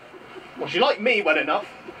 Maester. Well, she liked me well enough.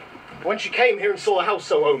 When she came here and saw the house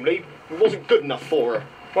so homely, it wasn't good enough for her.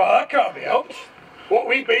 Well, that can't be helped. What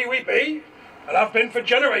we be, and have been for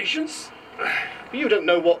generations. You don't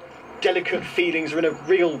know what delicate feelings are in a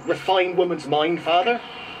real refined woman's mind, Father.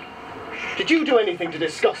 Did you do anything to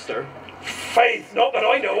disgust her? Faith, not that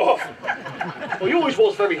I know of. Well, you always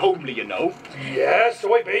was very homely, you know. Yes,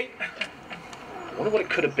 so I be. I wonder what it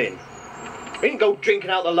could have been. He didn't go drinking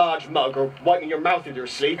out the large mug or wiping your mouth with your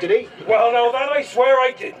sleeve, did he? Well, no, that I swear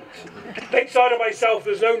I didn't. Inside of myself,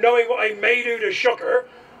 there's no knowing what I may do to shook her,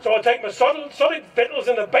 so I'll take my solid victuals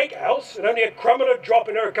in the bakehouse and only a crumb and a drop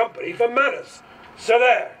in her company for manners. So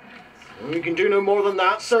there. We can do no more than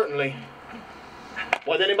that, certainly.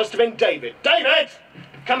 Why, then it must have been David. David!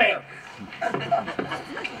 Come here.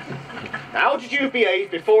 How did you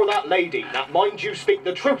behave before that lady? That mind you speak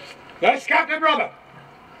the truth. Yes, Captain Robert.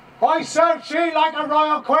 I served she like a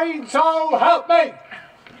royal queen, so help me.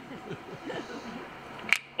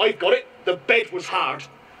 I've got it. The bed was hard.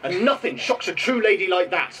 And nothing shocks a true lady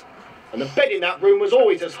like that. And the bed in that room was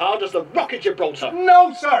always as hard as the rock at Gibraltar.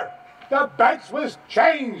 No, sir. The beds was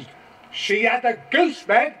changed. She had the goose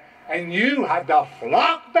bed, and you had the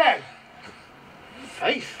flock bed.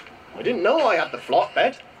 Faith, I didn't know I had the flock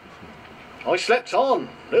bed. I slept on,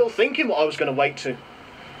 little thinking what I was going to wake to.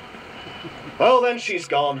 Well, then she's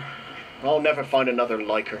gone. I'll never find another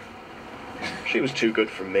like her. She was too good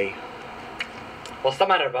for me. What's the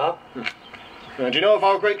matter, Bob? Do you know of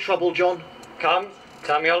our great trouble, John? Come,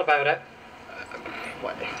 tell me all about it.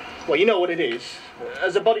 Well, you know what it is.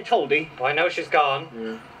 Has a body told thee? Well, I know she's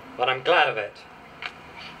gone, but I'm glad of it.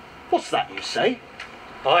 What's that you say?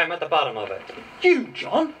 I'm at the bottom of it. You,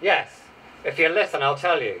 John? Yes. If you listen, I'll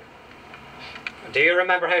tell you. Do you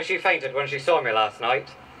remember how she fainted when she saw me last night?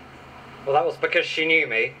 Well, that was because she knew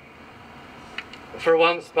me. For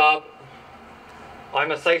once, Bob, I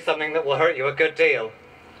must say something that will hurt you a good deal.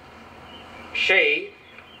 She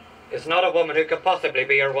is not a woman who could possibly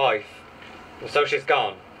be your wife, and so she's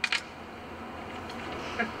gone.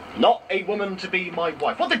 Not a woman to be my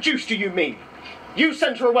wife? What the deuce do you mean? You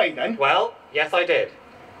sent her away, then? Well, yes, I did.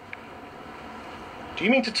 Do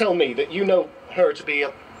you mean to tell me that you know her to be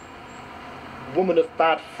a woman of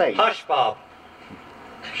bad faith? Hush, Bob.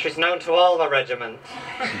 She's known to all the regiment.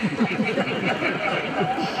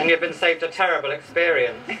 And you've been saved a terrible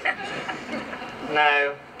experience.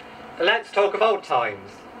 Now, let's talk of old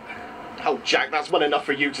times. Oh, Jack, that's well enough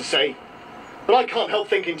for you to say. But I can't help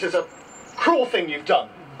thinking 'tis a cruel thing you've done.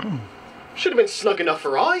 Should have been snug enough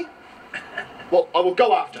for I. Well, I will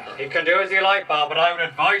go after her. You can do as you like, Bob, but I would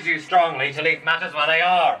advise you strongly to leave matters where they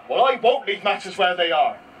are. Well, I won't leave matters where they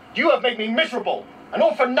are. You have made me miserable, and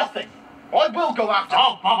all for nothing. I will go after her.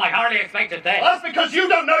 Oh, Bob, I hardly expected this. That's because you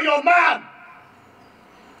don't know your man!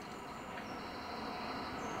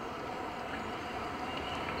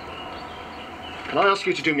 Can I ask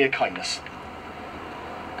you to do me a kindness?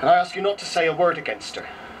 Can I ask you not to say a word against her,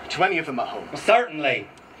 to any of them at home? Certainly.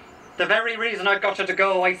 The very reason I got her to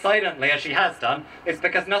go away silently, as she has done, is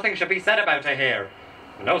because nothing should be said about her here.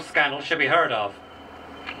 No scandal should be heard of.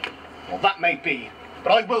 Well, that may be,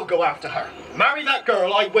 but I will go after her. Marry that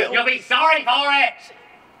girl, I will. You'll be sorry for it!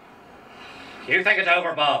 You think it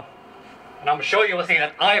over, Bob. And I'm sure you will see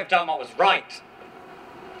that I have done what was right.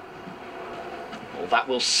 Well, that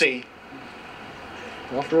we'll see.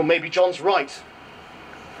 After all, maybe John's right.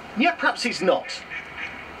 And yet perhaps he's not.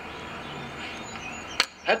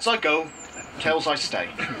 Heads I go, tails I stay.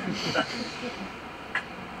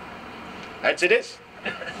 Heads it is.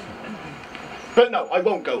 But no, I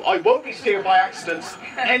won't go. I won't be steered by accidents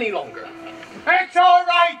any longer. It's all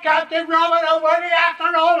right, Captain Robin, I'm winning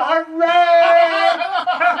after all, hooray!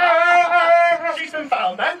 She's been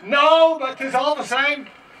found then? No, but it's all the same.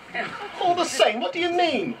 All the same? What do you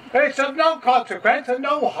mean? It's of no consequence and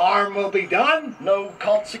no harm will be done. No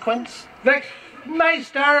consequence? The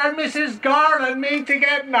Maester and Mrs. Garland mean to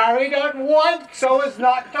get married at once so as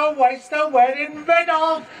not to waste the wedding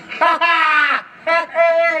victuals. Ha ha!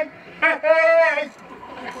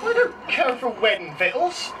 I don't care for wedding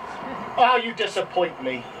victuals. Oh, how you disappoint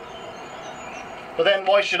me. But then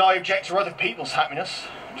why should I object to other people's happiness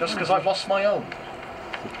just because I've lost my own?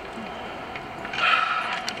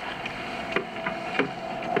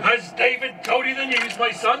 Has David told you the news,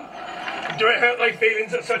 my son? Do it hurt thy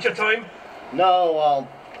feelings at such a time? No, I'll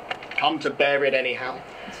come to bear it anyhow.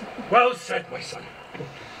 Well said, my son.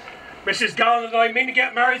 Mrs. Garland and I mean to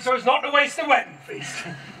get married so as not to waste the wedding feast.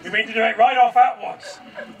 We mean to do it right off at once.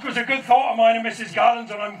 It was a good thought of mine and Mrs. Garland's,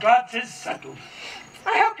 and I'm glad 'tis settled.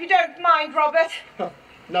 I hope you don't mind, Robert.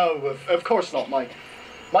 No, of course not. My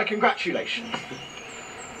congratulations.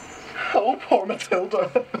 Oh, poor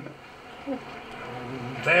Matilda.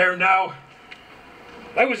 There now.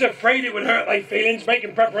 I was afraid it would hurt thy feelings,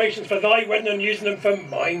 making preparations for thy wedding and using them for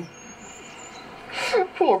mine.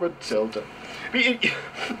 Poor Matilda.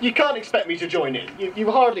 You can't expect me to join in. You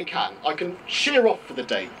hardly can. I can sheer off for the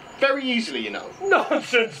day. Very easily, you know.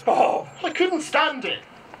 Nonsense, Bob. I couldn't stand it.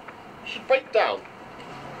 I should break down.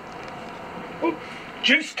 Well,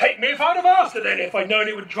 deuce take me if I'd have asked her then, if I'd known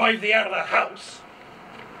it would drive thee out of the house.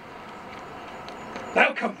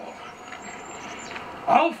 Now come, Bob.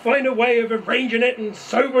 I'll find a way of arranging it and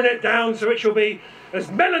sobering it down so it shall be as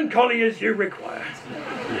melancholy as you require.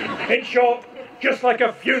 In short, just like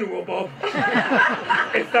a funeral, Bob.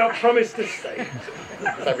 If thou promise to stay.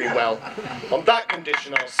 Very well. On that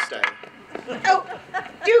condition, I'll stay. Oh,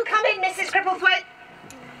 do come in, Mrs. Cripplethwaite.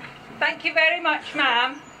 Thank you very much,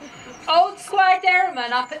 ma'am. Old Squire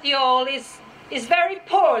Derriman up at the Hall is very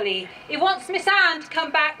poorly. He wants Miss Anne to come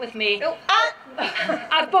back with me. Oh,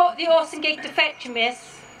 I bought the horse and gig to fetch you,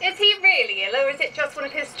 miss. Is he really ill, or is it just one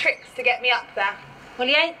of his tricks to get me up there? Well,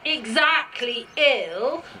 he ain't exactly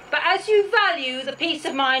ill, but as you value the peace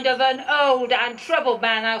of mind of an old and troubled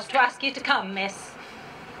man, I was to ask you to come, miss.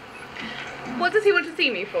 What does he want to see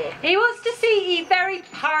me for? He wants to see you very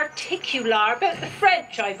particular about the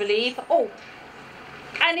French, I believe. Oh,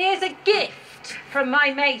 and here's a gift from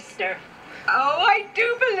my maester. Oh, I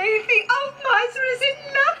do believe the old miser is in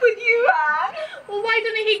love with you, Anne. Well, why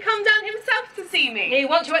doesn't he come down himself to see me? He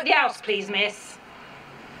wants you at the house, please, miss.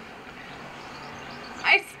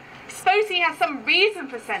 I suppose he has some reason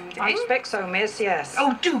for sending. I expect so, miss, yes.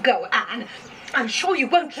 Oh, do go, Anne. I'm sure you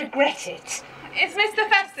won't regret it. Is Mr.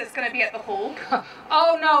 Festus going to be at the Hall?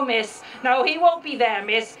 Oh, no, miss. No, he won't be there,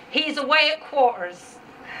 miss. He's away at quarters.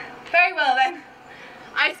 Very well, then.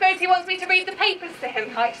 I suppose he wants me to read the papers to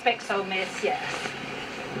him. I expect so, miss, yes.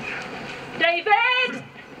 David!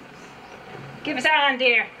 Give us a hand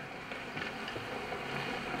here.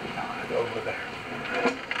 Over there.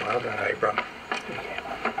 Well done, Abram.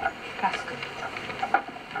 That's good.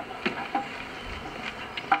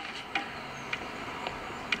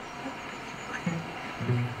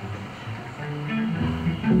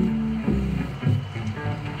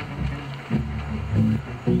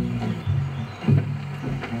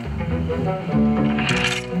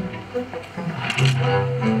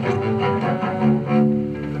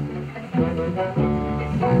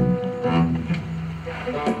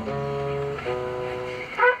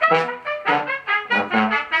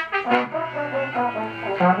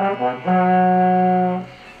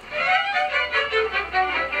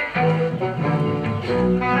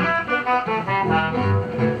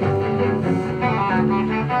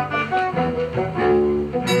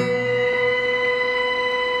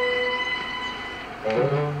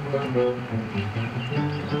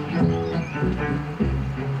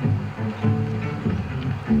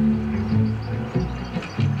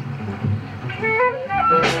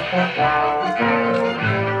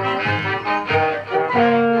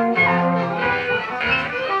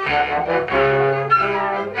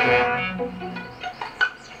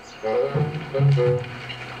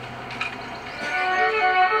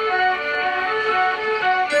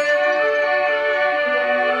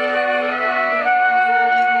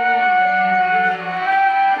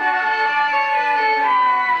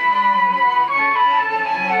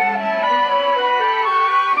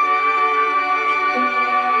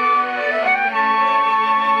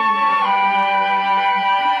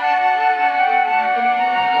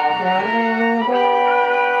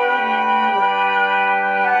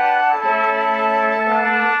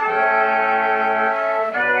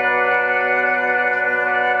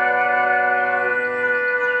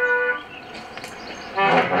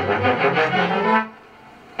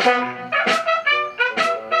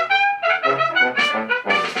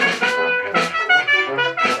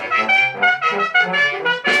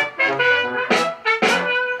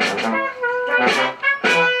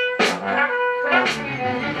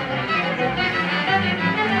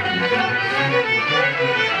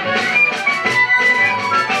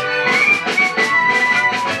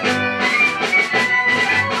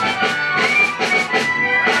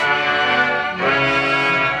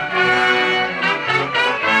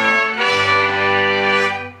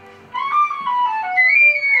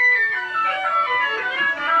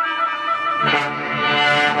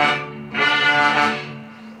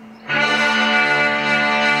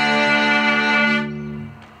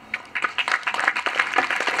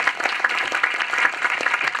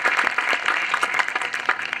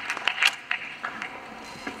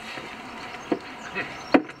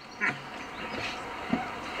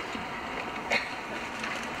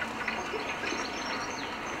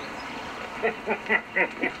 Two,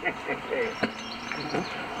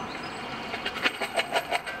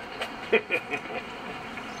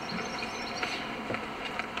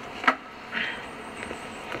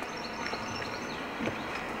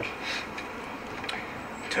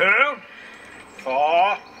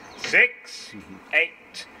 4, 6, 8,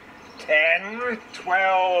 10,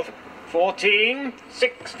 12, 14,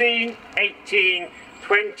 16, 18,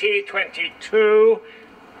 20, 22,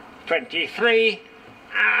 23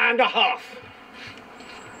 and a half.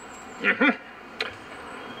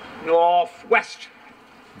 Northwest.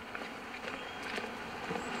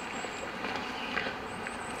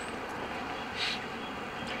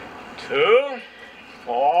 Two,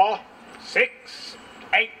 4, 6,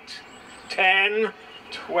 8, 10,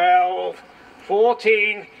 12,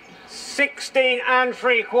 14, 16 and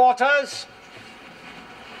 3/4.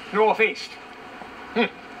 Northeast.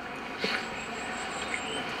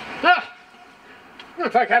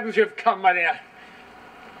 Thank heavens you've come, my dear.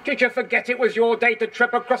 Did you forget it was your day to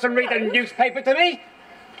trip across and read the newspaper to me?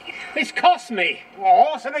 It's cost me a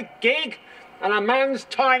horse and a gig and a man's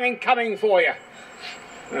time in coming for you.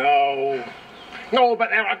 Oh, but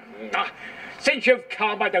there are... since you've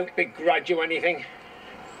come, I don't begrudge you anything.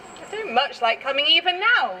 I don't much like coming even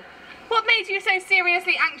now. What made you so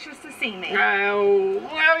seriously anxious to see me? Oh,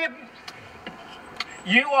 well,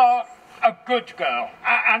 you are a good girl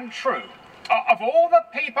and true. Of all the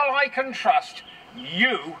people I can trust,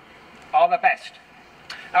 you are the best.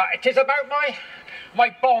 It is about my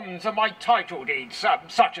bonds and my title deeds,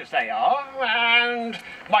 such as they are, and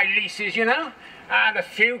my leases, you know, and a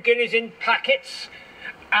few guineas in packets,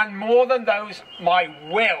 and more than those, my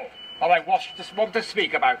will that I want to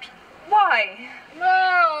speak about. Why?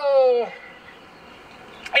 Well,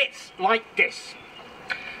 it's like this.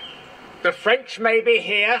 The French may be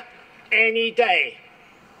here any day.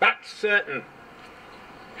 That's certain.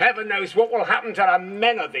 Heaven knows what will happen to the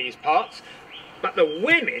men of these parts, but the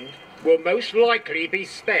women will most likely be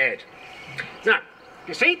spared. Now,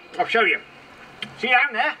 you see, I'll show you. See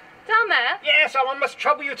down there? Down there? Yes, I must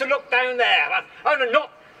trouble you to look down there. Oh, no,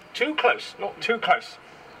 not too close, not too close.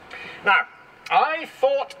 Now, I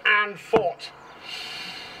thought and thought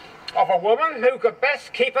of a woman who could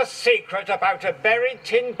best keep a secret about a buried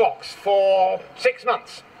tin box for 6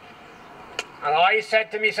 months. And I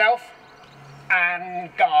said to myself,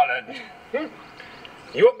 Anne Garland. You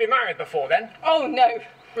wouldn't be married before then? Oh, no.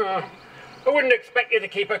 I wouldn't expect you to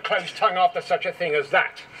keep a close tongue after such a thing as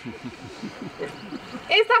that.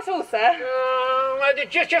 Is that all, sir?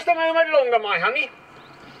 Just a moment longer, my honey.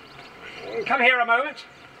 Come here a moment.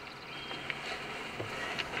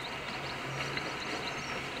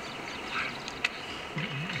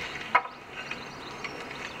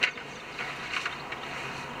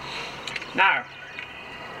 Now,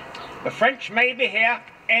 the French may be here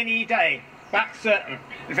any day, that's certain.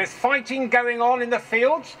 If there's fighting going on in the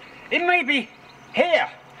fields, it may be here.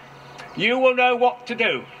 You will know what to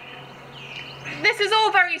do. This is all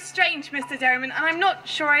very strange, Mr. Derriman, and I'm not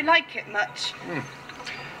sure I like it much.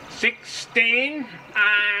 16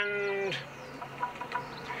 and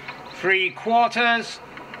 3/4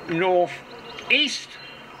 northeast.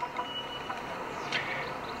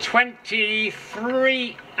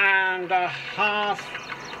 23 and a half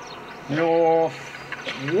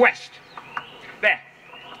northwest. There,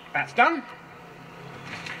 that's done.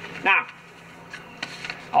 Now,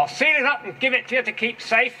 I'll seal it up and give it to you to keep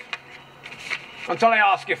safe until I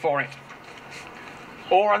ask you for it.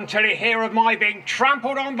 Or until you hear of my being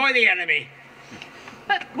trampled on by the enemy.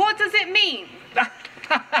 But what does it mean?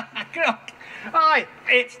 Aye,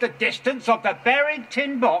 it's the distance of the buried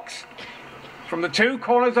tin box from the 2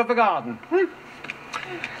 corners of the garden.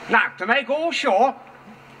 Now, to make all sure,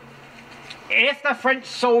 if the French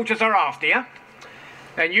soldiers are after you,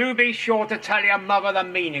 then you be sure to tell your mother the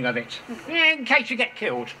meaning of it, in case you get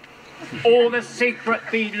killed, or the secret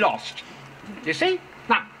be lost. You see?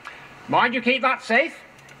 Now, mind you keep that safe,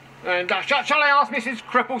 and shall I ask Mrs.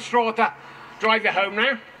 Cripplestraw to drive you home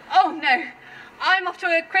now? Oh, no. I'm off to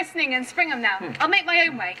a christening in Springham now. I'll make my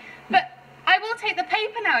own way. But I will take the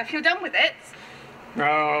paper now if you're done with it.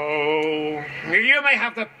 Oh, you may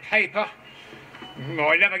have the paper.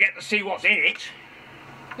 I never get to see what's in it.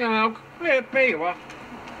 Oh, there you are.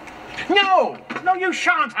 No, you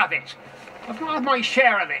shan't have it. I've got to have my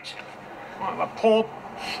share of it. I'm a poor,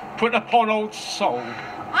 put upon old soul.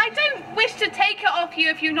 I don't wish to take it off you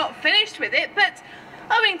if you're not finished with it, but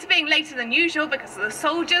owing to being later than usual because of the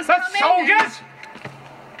soldiers coming... The soldiers?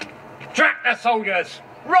 Drat the soldiers!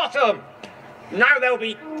 Rot 'em! Now there'll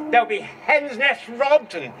be hen's nests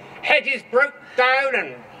robbed and hedges broke down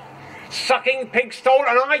and sucking pigs stolen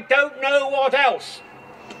and I don't know what else.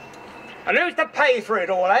 And who's to pay for it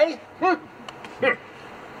all, eh?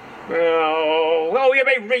 Oh, you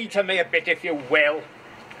may read to me a bit if you will.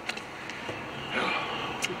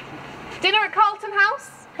 Dinner at Carlton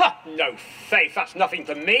House? No faith, that's nothing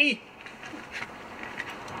to me.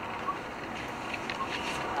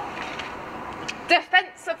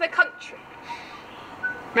 Defence of the country.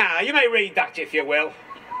 Now, you may read that if you will.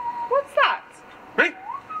 What's that? Eh?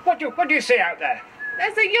 What do you see out there?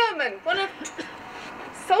 There's a yeoman, one of...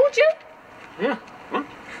 soldier?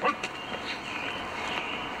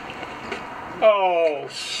 Oh,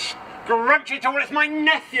 scrunch it all, it's my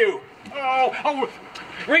nephew. Oh,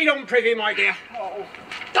 read on, prithee, my dear. Oh.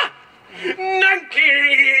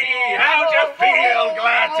 Nunky! How do you feel?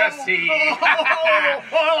 Glad to see.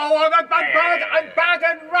 I'm bad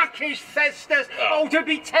and rackish, Festus. Oh, to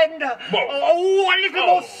be tender. Oh, a little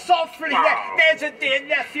more softly. There's a dear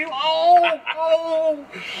nephew. Oh,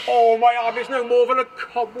 my arm is no more than a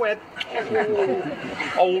cobweb.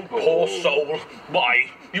 Oh, poor soul.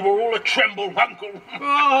 Why, you were all a tremble, uncle.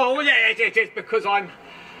 Oh, yes, it is because I'm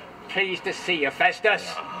pleased to see you,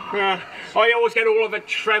 Festus. I always get all of a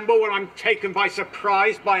tremble when I'm taken by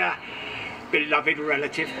surprise by a beloved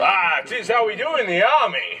relative. 'Tis how we do in the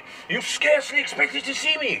army. You scarcely expected to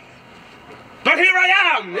see me. But here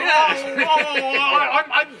I am! Yes.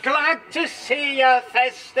 I'm glad to see you,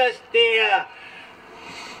 Festus, dear.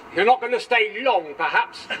 You're not going to stay long,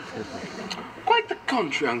 perhaps? Quite the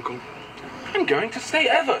contrary, Uncle. I'm going to stay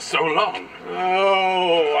ever so long.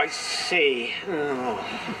 Oh, I see.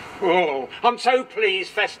 Oh, I'm so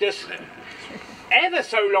pleased, Festus. Ever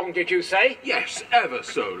so long, did you say? Yes, ever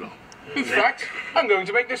so long. In fact, I'm going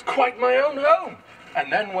to make this quite my own home.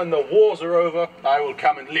 And then when the wars are over, I will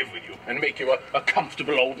come and live with you and make you a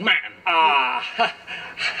comfortable old man.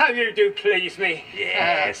 How you do please me.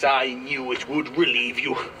 Yes, I knew it would relieve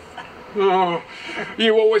you. Oh,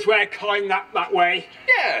 you always were kind that way.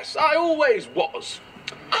 Yes, I always was.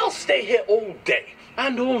 I'll stay here all day,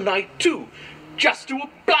 and all night too, just to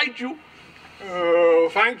oblige you. Oh,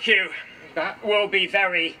 thank you. That will be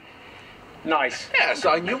very nice. Yes,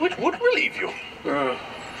 I knew it would relieve you.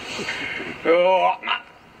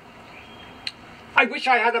 I wish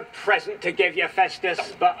I had a present to give you,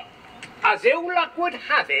 Festus, but as ill luck would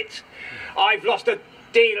have it, I've lost a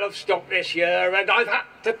deal of stock this year, and I've had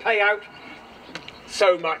to pay out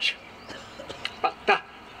so much. But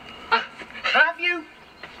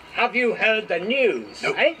have you heard the news?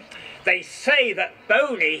 No. Eh? They say that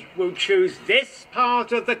Boney will choose this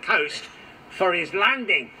part of the coast for his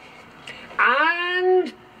landing,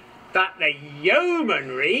 and that the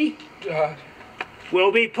yeomanry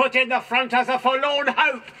will be put in the front as a forlorn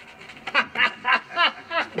hope.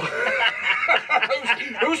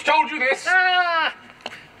 Who's told you this?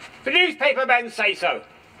 The newspaper men say so.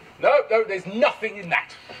 No, there's nothing in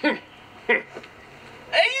that.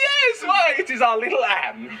 Yes, why, it is our little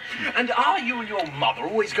Anne. And are you and your mother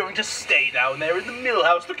always going to stay down there in the mill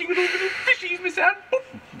house looking at all the little fishies, Miss Anne?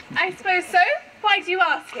 I suppose so. Why do you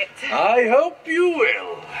ask it? I hope you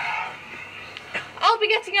will. I'll be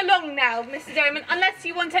getting along now, Mr. Derriman, unless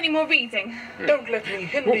you want any more reading. Don't let me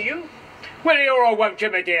hinder you. Will you or won't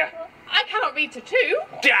you, my dear? I cannot read to two.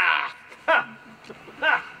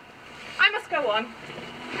 I must go on.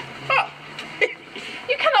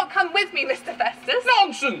 You cannot come with me, Mr. Festus.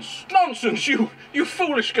 Nonsense, you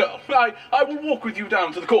foolish girl. I will walk with you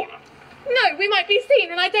down to the corner. No, we might be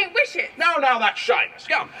seen, and I don't wish it. Now, that's shyness.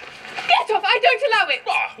 Come. Get off! I don't allow it.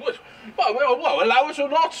 Well, allow it or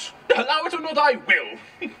not, I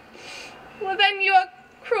will. Well, then you are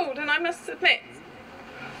cruel, and I must submit.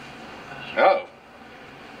 Oh,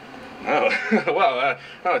 well,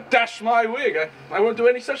 dash my wig. I won't do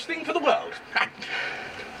any such thing for the world.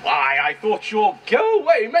 Why, I thought your go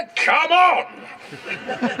away meant come on!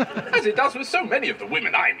 As it does with so many of the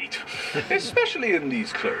women I meet, especially in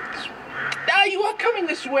these clothes. Now, you are coming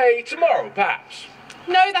this way tomorrow, perhaps?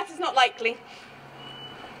 No, that is not likely.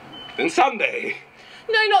 Then Sunday?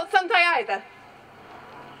 No, not Sunday either.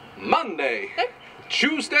 Monday? No.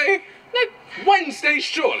 Tuesday? No. Wednesday,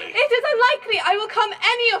 surely? It is unlikely I will come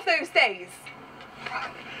any of those days.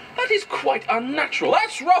 That is quite unnatural.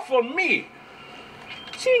 That's rough on me.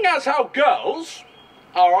 Seeing as how girls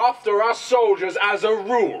are after us soldiers as a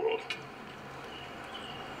rule.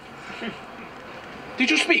 Did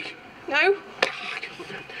you speak? No.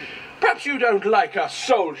 Perhaps you don't like us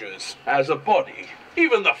soldiers as a body.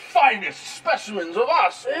 Even the finest specimens of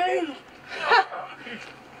us, eh?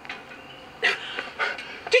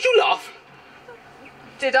 Did you laugh?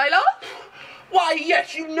 Did I laugh? Why,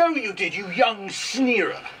 yes, you know you did, you young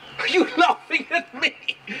sneerer. Are you laughing at me?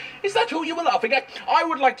 Is that who you were laughing at? I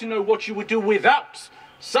would like to know what you would do without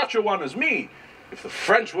such a one as me, if the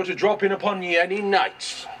French were to drop in upon ye any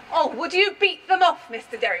nights. Oh, would you beat them off,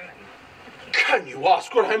 Mr. Derriman? Can you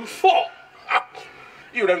ask what I'm for?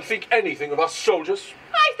 You don't think anything of us soldiers.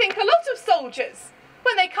 I think a lot of soldiers.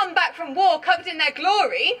 When they come back from war covered in their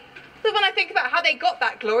glory. But when I think about how they got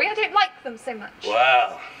that glory, I don't like them so much.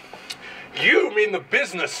 Well, you mean the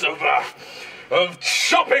business of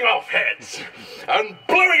chopping off heads and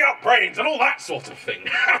blowing out brains and all that sort of thing.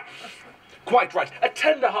 Quite right. A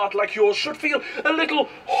tender heart like yours should feel a little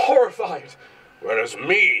horrified. Whereas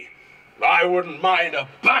me, I wouldn't mind a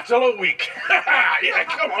battle a week. Yeah,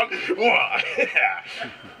 come on.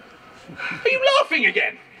 Are you laughing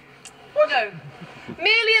again? No,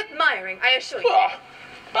 merely admiring, I assure you.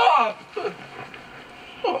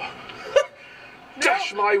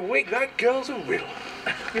 Dash my wig, that girl's a riddle.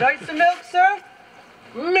 You like some milk, sir?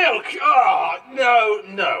 Milk?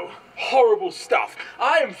 No. Horrible stuff.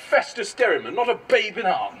 I am Festus Derriman, not a babe in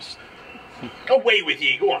arms. Away with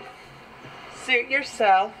ye, go on. Suit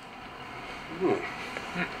yourself.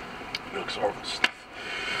 Milk's horrible stuff.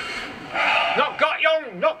 Not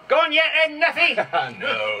gone yet, then, nephew?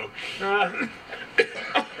 No.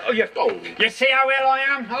 You see how ill I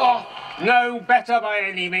am? Oh, no better by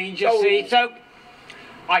any means, you see. So,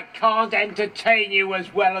 I can't entertain you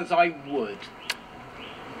as well as I would.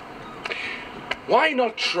 Why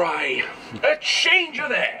not try a change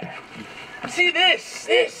of air? See this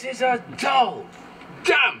is a dull,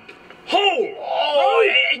 damp hole.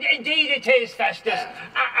 Oh, indeed it is, Festus.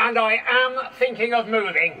 And I am thinking of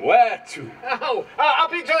moving. Where to? Oh,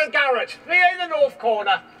 up into the garret, in the north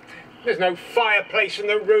corner. There's no fireplace in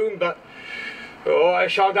the room, but I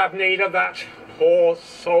shan't have need of that. Poor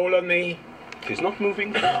soul of me. 'Tis not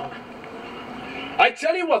moving far. I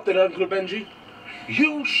tell you what then, Uncle Benji.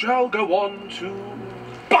 You shall go on to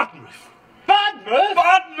Budmouth. Budmouth?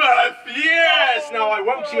 Budmouth, yes! Now, I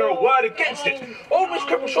won't hear a word against it. Old Miss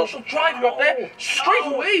Crippleshaw shall drive you up there straight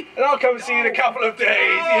away, and I'll come and see you in a couple of days.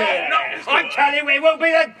 Yeah. I tell you, it will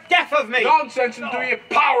be the death of me. Nonsense and do you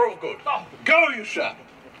a power of good. Go, you shall.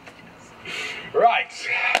 Right.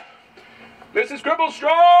 Mrs.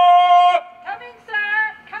 Crippleshaw! Coming,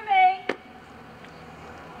 sir, coming.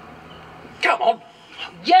 Come on.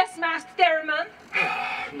 Yes, Master Derriman.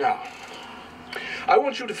 Now, I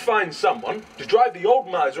want you to find someone to drive the old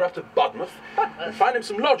miser up to Budmouth and find him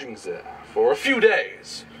some lodgings there for a few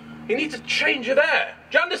days. He needs a change of air.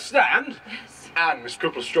 Do you understand? Yes. And, Miss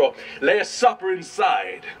Cripplestraw, lay a supper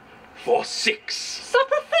inside for 6.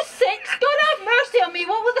 Supper for 6? God have mercy on me.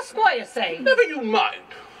 What will the squire say? Never you mind.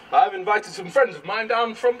 I've invited some friends of mine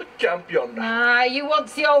down from the camp yonder. Ah, you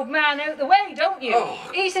want the old man out the way, don't you? Oh.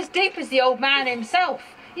 He's as deep as the old man himself.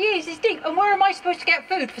 He is as deep. And where am I supposed to get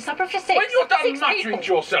food for supper for 6? When you're done 6 muttering people?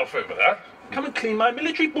 to yourself over there, come and clean my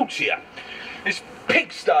military boots here. This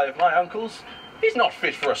pigsty of my uncle's is not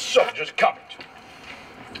fit for a soldier's cupboard.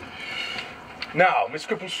 Now, Miss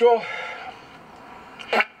Cripplestraw,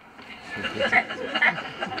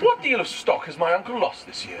 what deal of stock has my uncle lost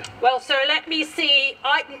this year? Well, sir, let me see.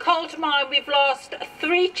 I can call to mind we've lost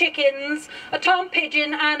 3 chickens, a tom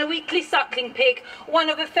pigeon and a weekly suckling pig, one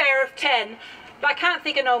of a fare of 10. But I can't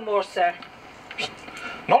think of no more, sir.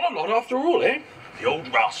 Not a lot after all, eh? The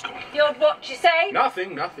old rascal. The old what, you say?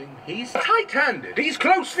 Nothing. He's tight-handed. He's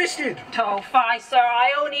close-fisted. Oh, fie, sir.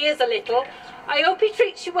 I only is a little. I hope he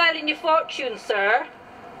treats you well in your fortune, sir.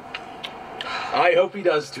 I hope he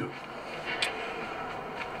does too.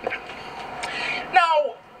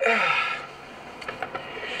 Now,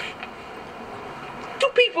 do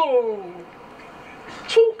people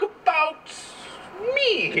talk about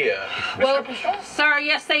me here? Well, sir,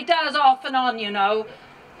 yes, they does off and on, you know.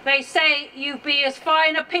 They say you be as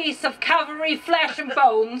fine a piece of cavalry flesh and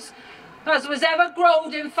bones as was ever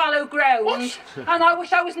growed in fallow ground. What? And I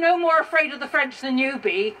wish I was no more afraid of the French than you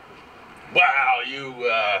be. Well, you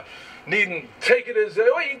needn't take it as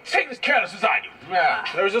careless as I do. Yeah,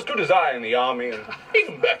 there's as good as I in the army, and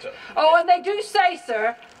even better. Oh, and they do say,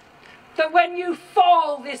 sir, that when you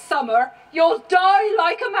fall this summer, you'll die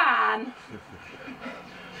like a man.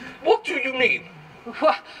 What do you mean?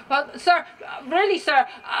 Well, sir, really, sir,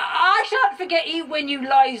 I shan't forget you when you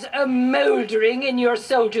lies a-mouldering in your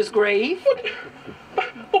soldier's grave.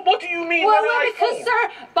 But what do you mean well, when I because, fall?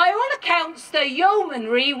 sir, by all accounts, the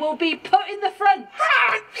yeomanry will be put in the front.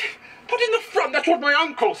 Put in the front? That's what my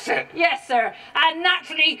uncle said. Yes, sir, and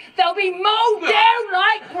naturally, they'll be mowed down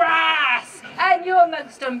like grass. And you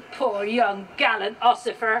amongst them, poor young gallant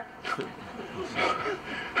ossifer.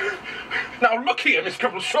 Now, look here, Miss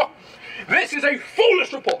Crippleshaw. This is a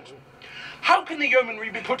foolish report. How can the yeomanry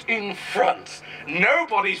be put in front?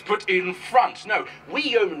 Nobody's put in front. No, we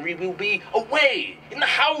yeomanry will be away in the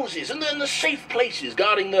houses and in the safe places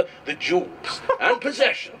guarding the jewels and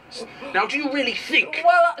possessions. Now, do you really think...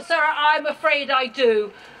 Well, sir, I'm afraid I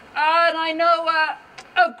do. And I know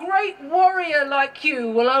a great warrior like you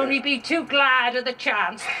will only be too glad of the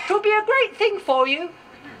chance. 'Twill be a great thing for you.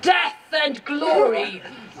 Death and glory.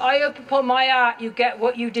 I hope upon my heart you get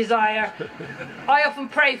what you desire. I often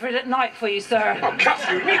pray for it at night for you, sir. Oh, cuss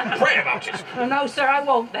you needn't pray about it. Oh, no, sir, I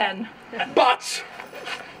won't then. But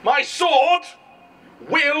my sword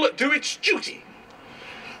will do its duty.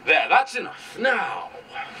 There, that's enough. Now,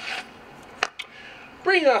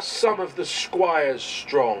 bring us some of the squire's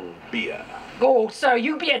strong beer. Oh, sir,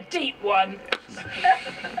 you be a deep one.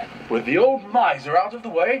 With the old miser out of the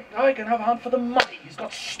way, I can have a hunt for the money he's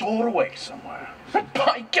got stored away somewhere.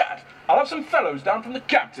 By gad, I'll have some fellows down from the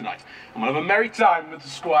camp tonight, and we'll have a merry time with the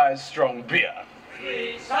squire's strong beer.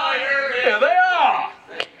 Here they are!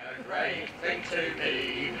 A great thing to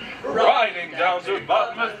me. Riding down to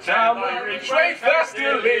Budmouth town, I reach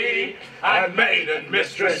faithfully, and maiden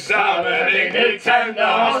mistress summoning me tender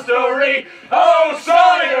hostelry. Oh,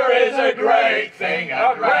 cider is a great thing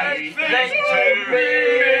to me.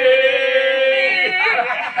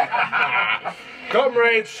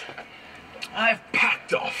 Comrades, I've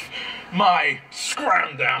packed off my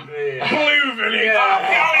scram-down blue village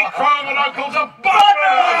galley chronicles of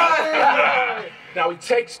Budmouth. Now, he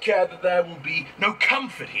takes care that there will be no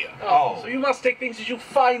comfort here. So you must take things as you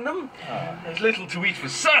find them. There's little to eat for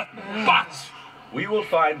certain, but we will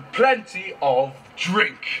find plenty of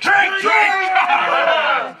drink. Drink!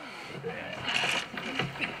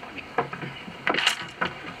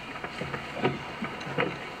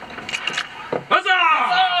 Huzzah!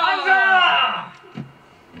 Huzzah!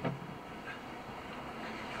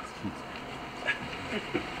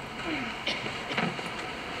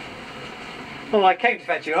 Well, I came to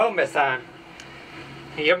fetch you home, Miss Anne.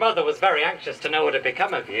 Your mother was very anxious to know what had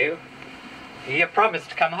become of you. You promised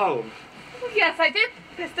to come home. Well, yes, I did,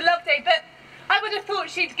 Mr. Loveday, but I would have thought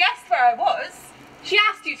she'd guessed where I was. She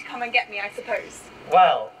asked you to come and get me, I suppose.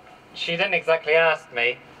 Well, she didn't exactly ask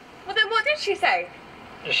me. Well, then what did she say?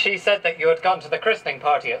 She said that you had gone to the christening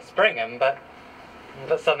party at Springham, but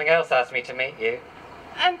something else asked me to meet you.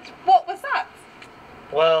 And what was that?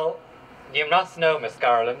 Well, you must know, Miss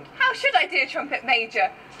Garland. How should I, dear Trumpet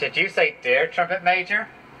Major? Did you say dear Trumpet Major?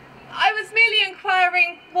 I was merely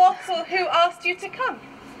inquiring what or who asked you to come.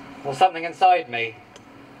 Well, something inside me.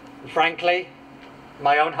 Frankly,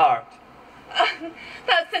 my own heart.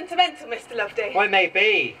 That's sentimental, Mr. Loveday. Well, it may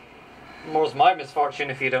be. More's my misfortune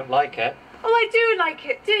if you don't like it. Oh, I do like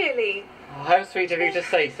it dearly. Oh, how sweet of you to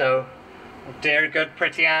say so. Dear, good,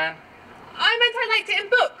 pretty Anne. I meant I liked it in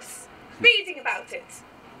books. Reading about it.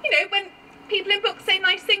 You know, when people in books say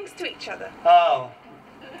nice things to each other. Oh.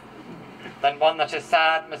 Then one that is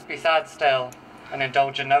sad must be sad still, and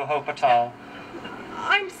indulge in no hope at all.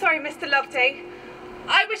 I'm sorry, Mr. Loveday.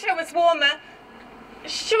 I wish I was warmer.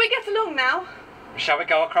 Shall we get along now? Shall we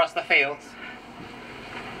go across the fields?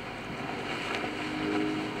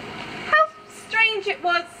 How strange it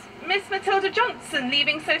was, Miss Matilda Johnson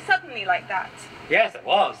leaving so suddenly like that. Yes, it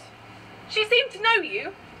was. She seemed to know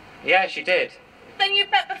you. Yeah, she did. Then you've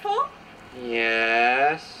met before?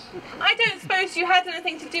 Yes. I don't suppose you had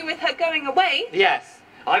anything to do with her going away? Yes.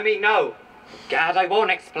 I mean no. Gad, I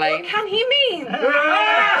won't explain. What can he mean? What's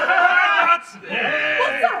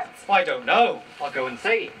that? I don't know. I'll go and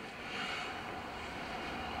see.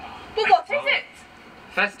 Well, what is it?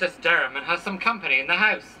 Festus Derriman has some company in the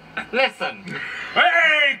house. Listen.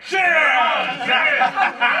 Hey, cheers!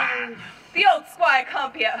 The old squire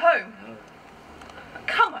can't be at home.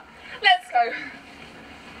 Come on, let's go.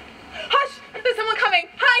 Hush! There's someone coming.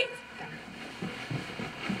 Hide!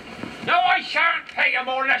 No, I shan't pay you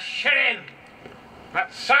more than a shilling.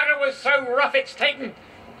 That saddle was so rough it's taken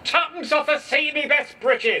tuppence off a seamy best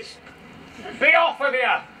breeches. Be off with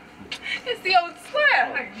you. It's the old squire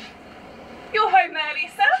home. You're home early,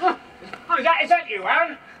 sir. Oh, is that you,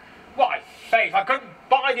 Anne? Why, faith, I couldn't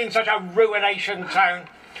bide in such a ruination town.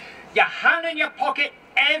 Your hand in your pocket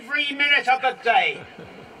every minute of the day.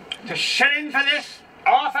 It's a shilling for this,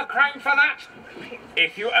 half a crown for that.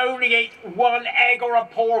 If you only ate one egg or a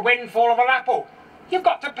poor windfall of an apple, you've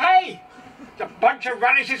got to pay. It's a bunch of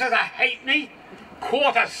radishes as a halfpenny,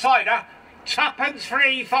 quarter cider, tuppence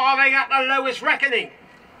 3 farthing at the lowest reckoning.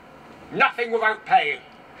 Nothing without paying.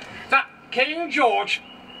 That King George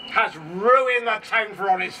has ruined the town for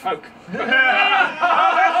honest folk.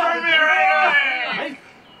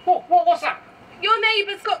 What's that? Your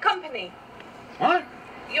neighbour's got company. What?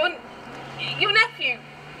 Your nephew.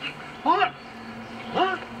 What?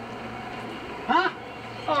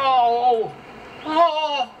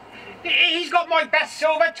 got my best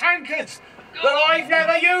silver tankards that I've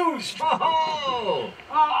never used.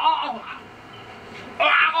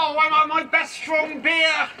 My best strong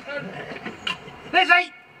beer. There's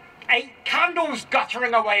eight candles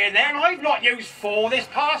guttering away in there, and I've not used 4 this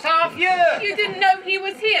past half year. You didn't know he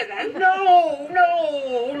was here then?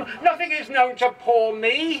 No, nothing is known to poor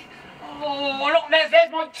me. Oh, look,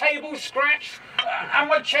 there's my table scratched, and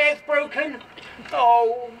my chair's broken.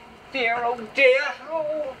 Oh dear.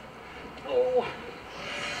 Oh.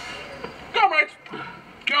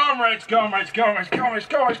 Comrades,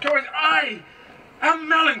 I am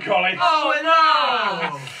melancholy. Oh,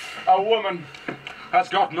 no! A woman has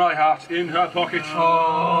got my heart in her pocket,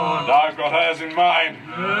 and I've got hers in mine.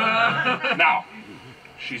 Now,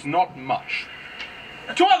 she's not much.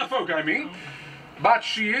 To other folk, I mean, but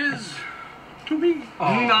she is to me.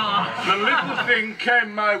 The little thing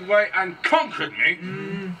came my way and conquered me.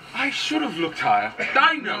 I should have looked higher.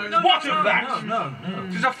 I know it. What of that? No.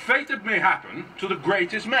 Tis a fate that may happen to the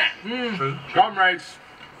greatest man. True. Comrades,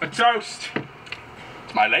 a toast.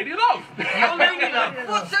 It's my lady love. Your lady love.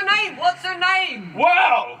 What's her name?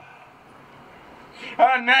 Well,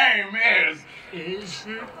 her name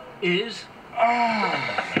Is?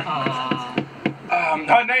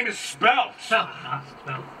 her name is spelt. Spelt.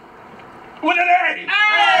 With an A.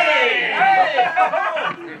 Hey!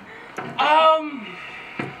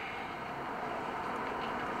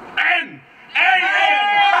 N.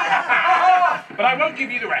 But I won't give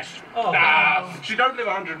you the rest. She don't live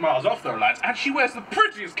 100 miles off though, lads, and she wears the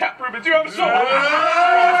prettiest cap ribbons you ever saw.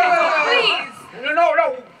 Please! No.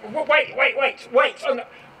 Wait.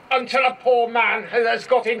 Until a poor man has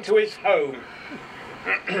got into his home.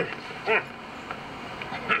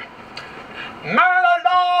 Man of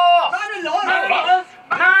law!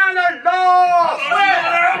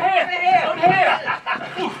 Over here!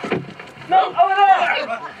 No, over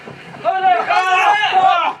there!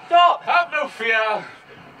 Stop! Have no fear.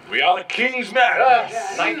 We are the king's men.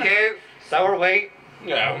 Thank you. So are we.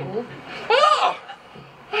 No.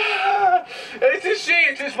 It is she,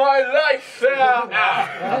 it is my life.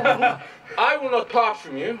 I will not part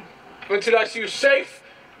from you until I see you safe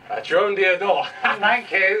at your own dear door.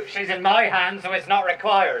 Thank you. She's in my hands, so it's not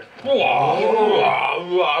required. But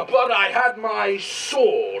I had my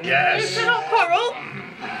sword. Is there not quarrel?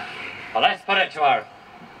 Well, let's put it to her.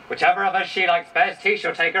 Whichever of us she likes best, he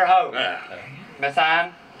shall take her home. Miss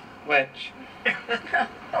Anne, which?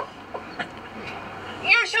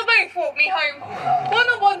 You shall both walk me home. One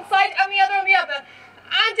on one side and the other on the other.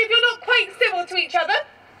 And if you're not quite civil to each other,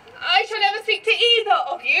 I shall never speak to either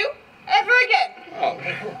of you ever again.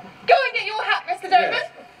 Go and get your hat, Mr. Derriman.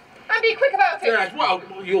 Yes. And be quick about it. Yes, well,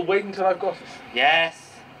 you'll wait until I've got it. Yes.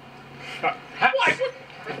 What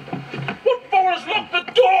fool has locked the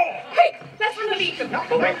door? Quick, let's relieve them.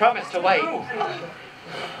 But we promised to wait.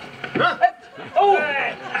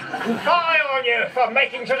 Fie on you for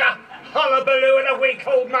making such a hullabaloo in a weak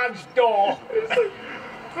old man's door.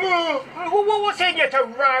 What's in you to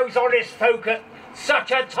rouse honest folk at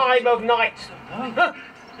such a time of night?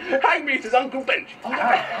 Hang me, it is Uncle Benji.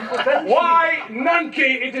 Why,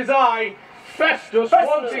 Nunkey, it is I, Festus,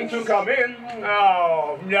 wanting to come in.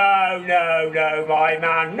 Oh, no, my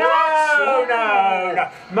man. No.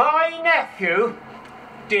 My nephew,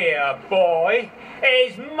 dear boy,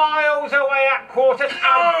 is miles away at quarters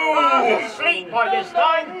and asleep by this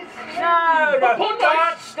time. No,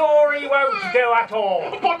 that story won't do at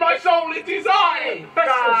all. Upon my soul, it is I,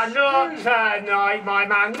 Festus. Not tonight, my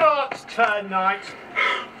man, not tonight.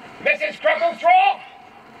 Mrs. Cripplestraw,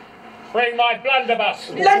 bring my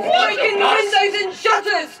blunderbuss. Let's break in the windows and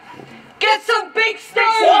shutters! Get some big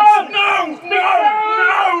stones!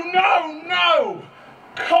 No!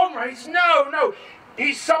 Comrades, no!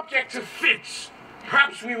 He's subject to fits.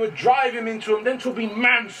 Perhaps we would drive him into him, then 'twill be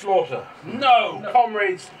manslaughter. No,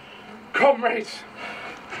 comrades,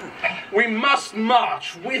 we must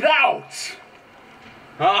march without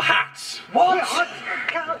our hats. What?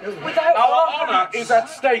 Without our honour is at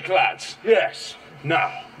stake, lads. Yes.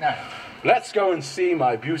 Now, let's go and see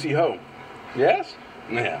my beauty home. Yes?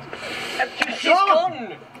 Yeah. She's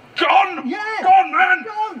gone. Gone? Yeah. Gone, man.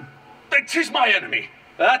 Gone. It is my enemy.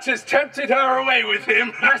 That has tempted her away with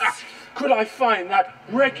him. Yes. Could I find that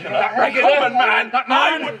regular common man?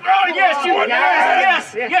 I would. Oh, yes, you would.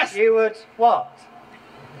 Yes. You would what?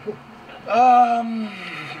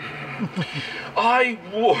 I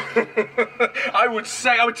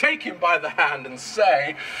would take him by the hand and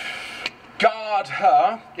say, guard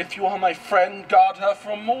her, if you are my friend, guard her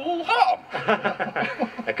from all harm.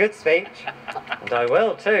 A good speech. And I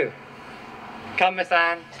will too. Come, Miss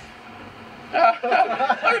Anne.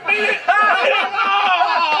 I mean it!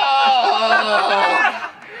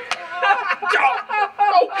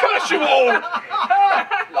 Oh, curse you all!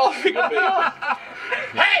 Laughing at me.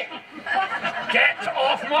 Hey!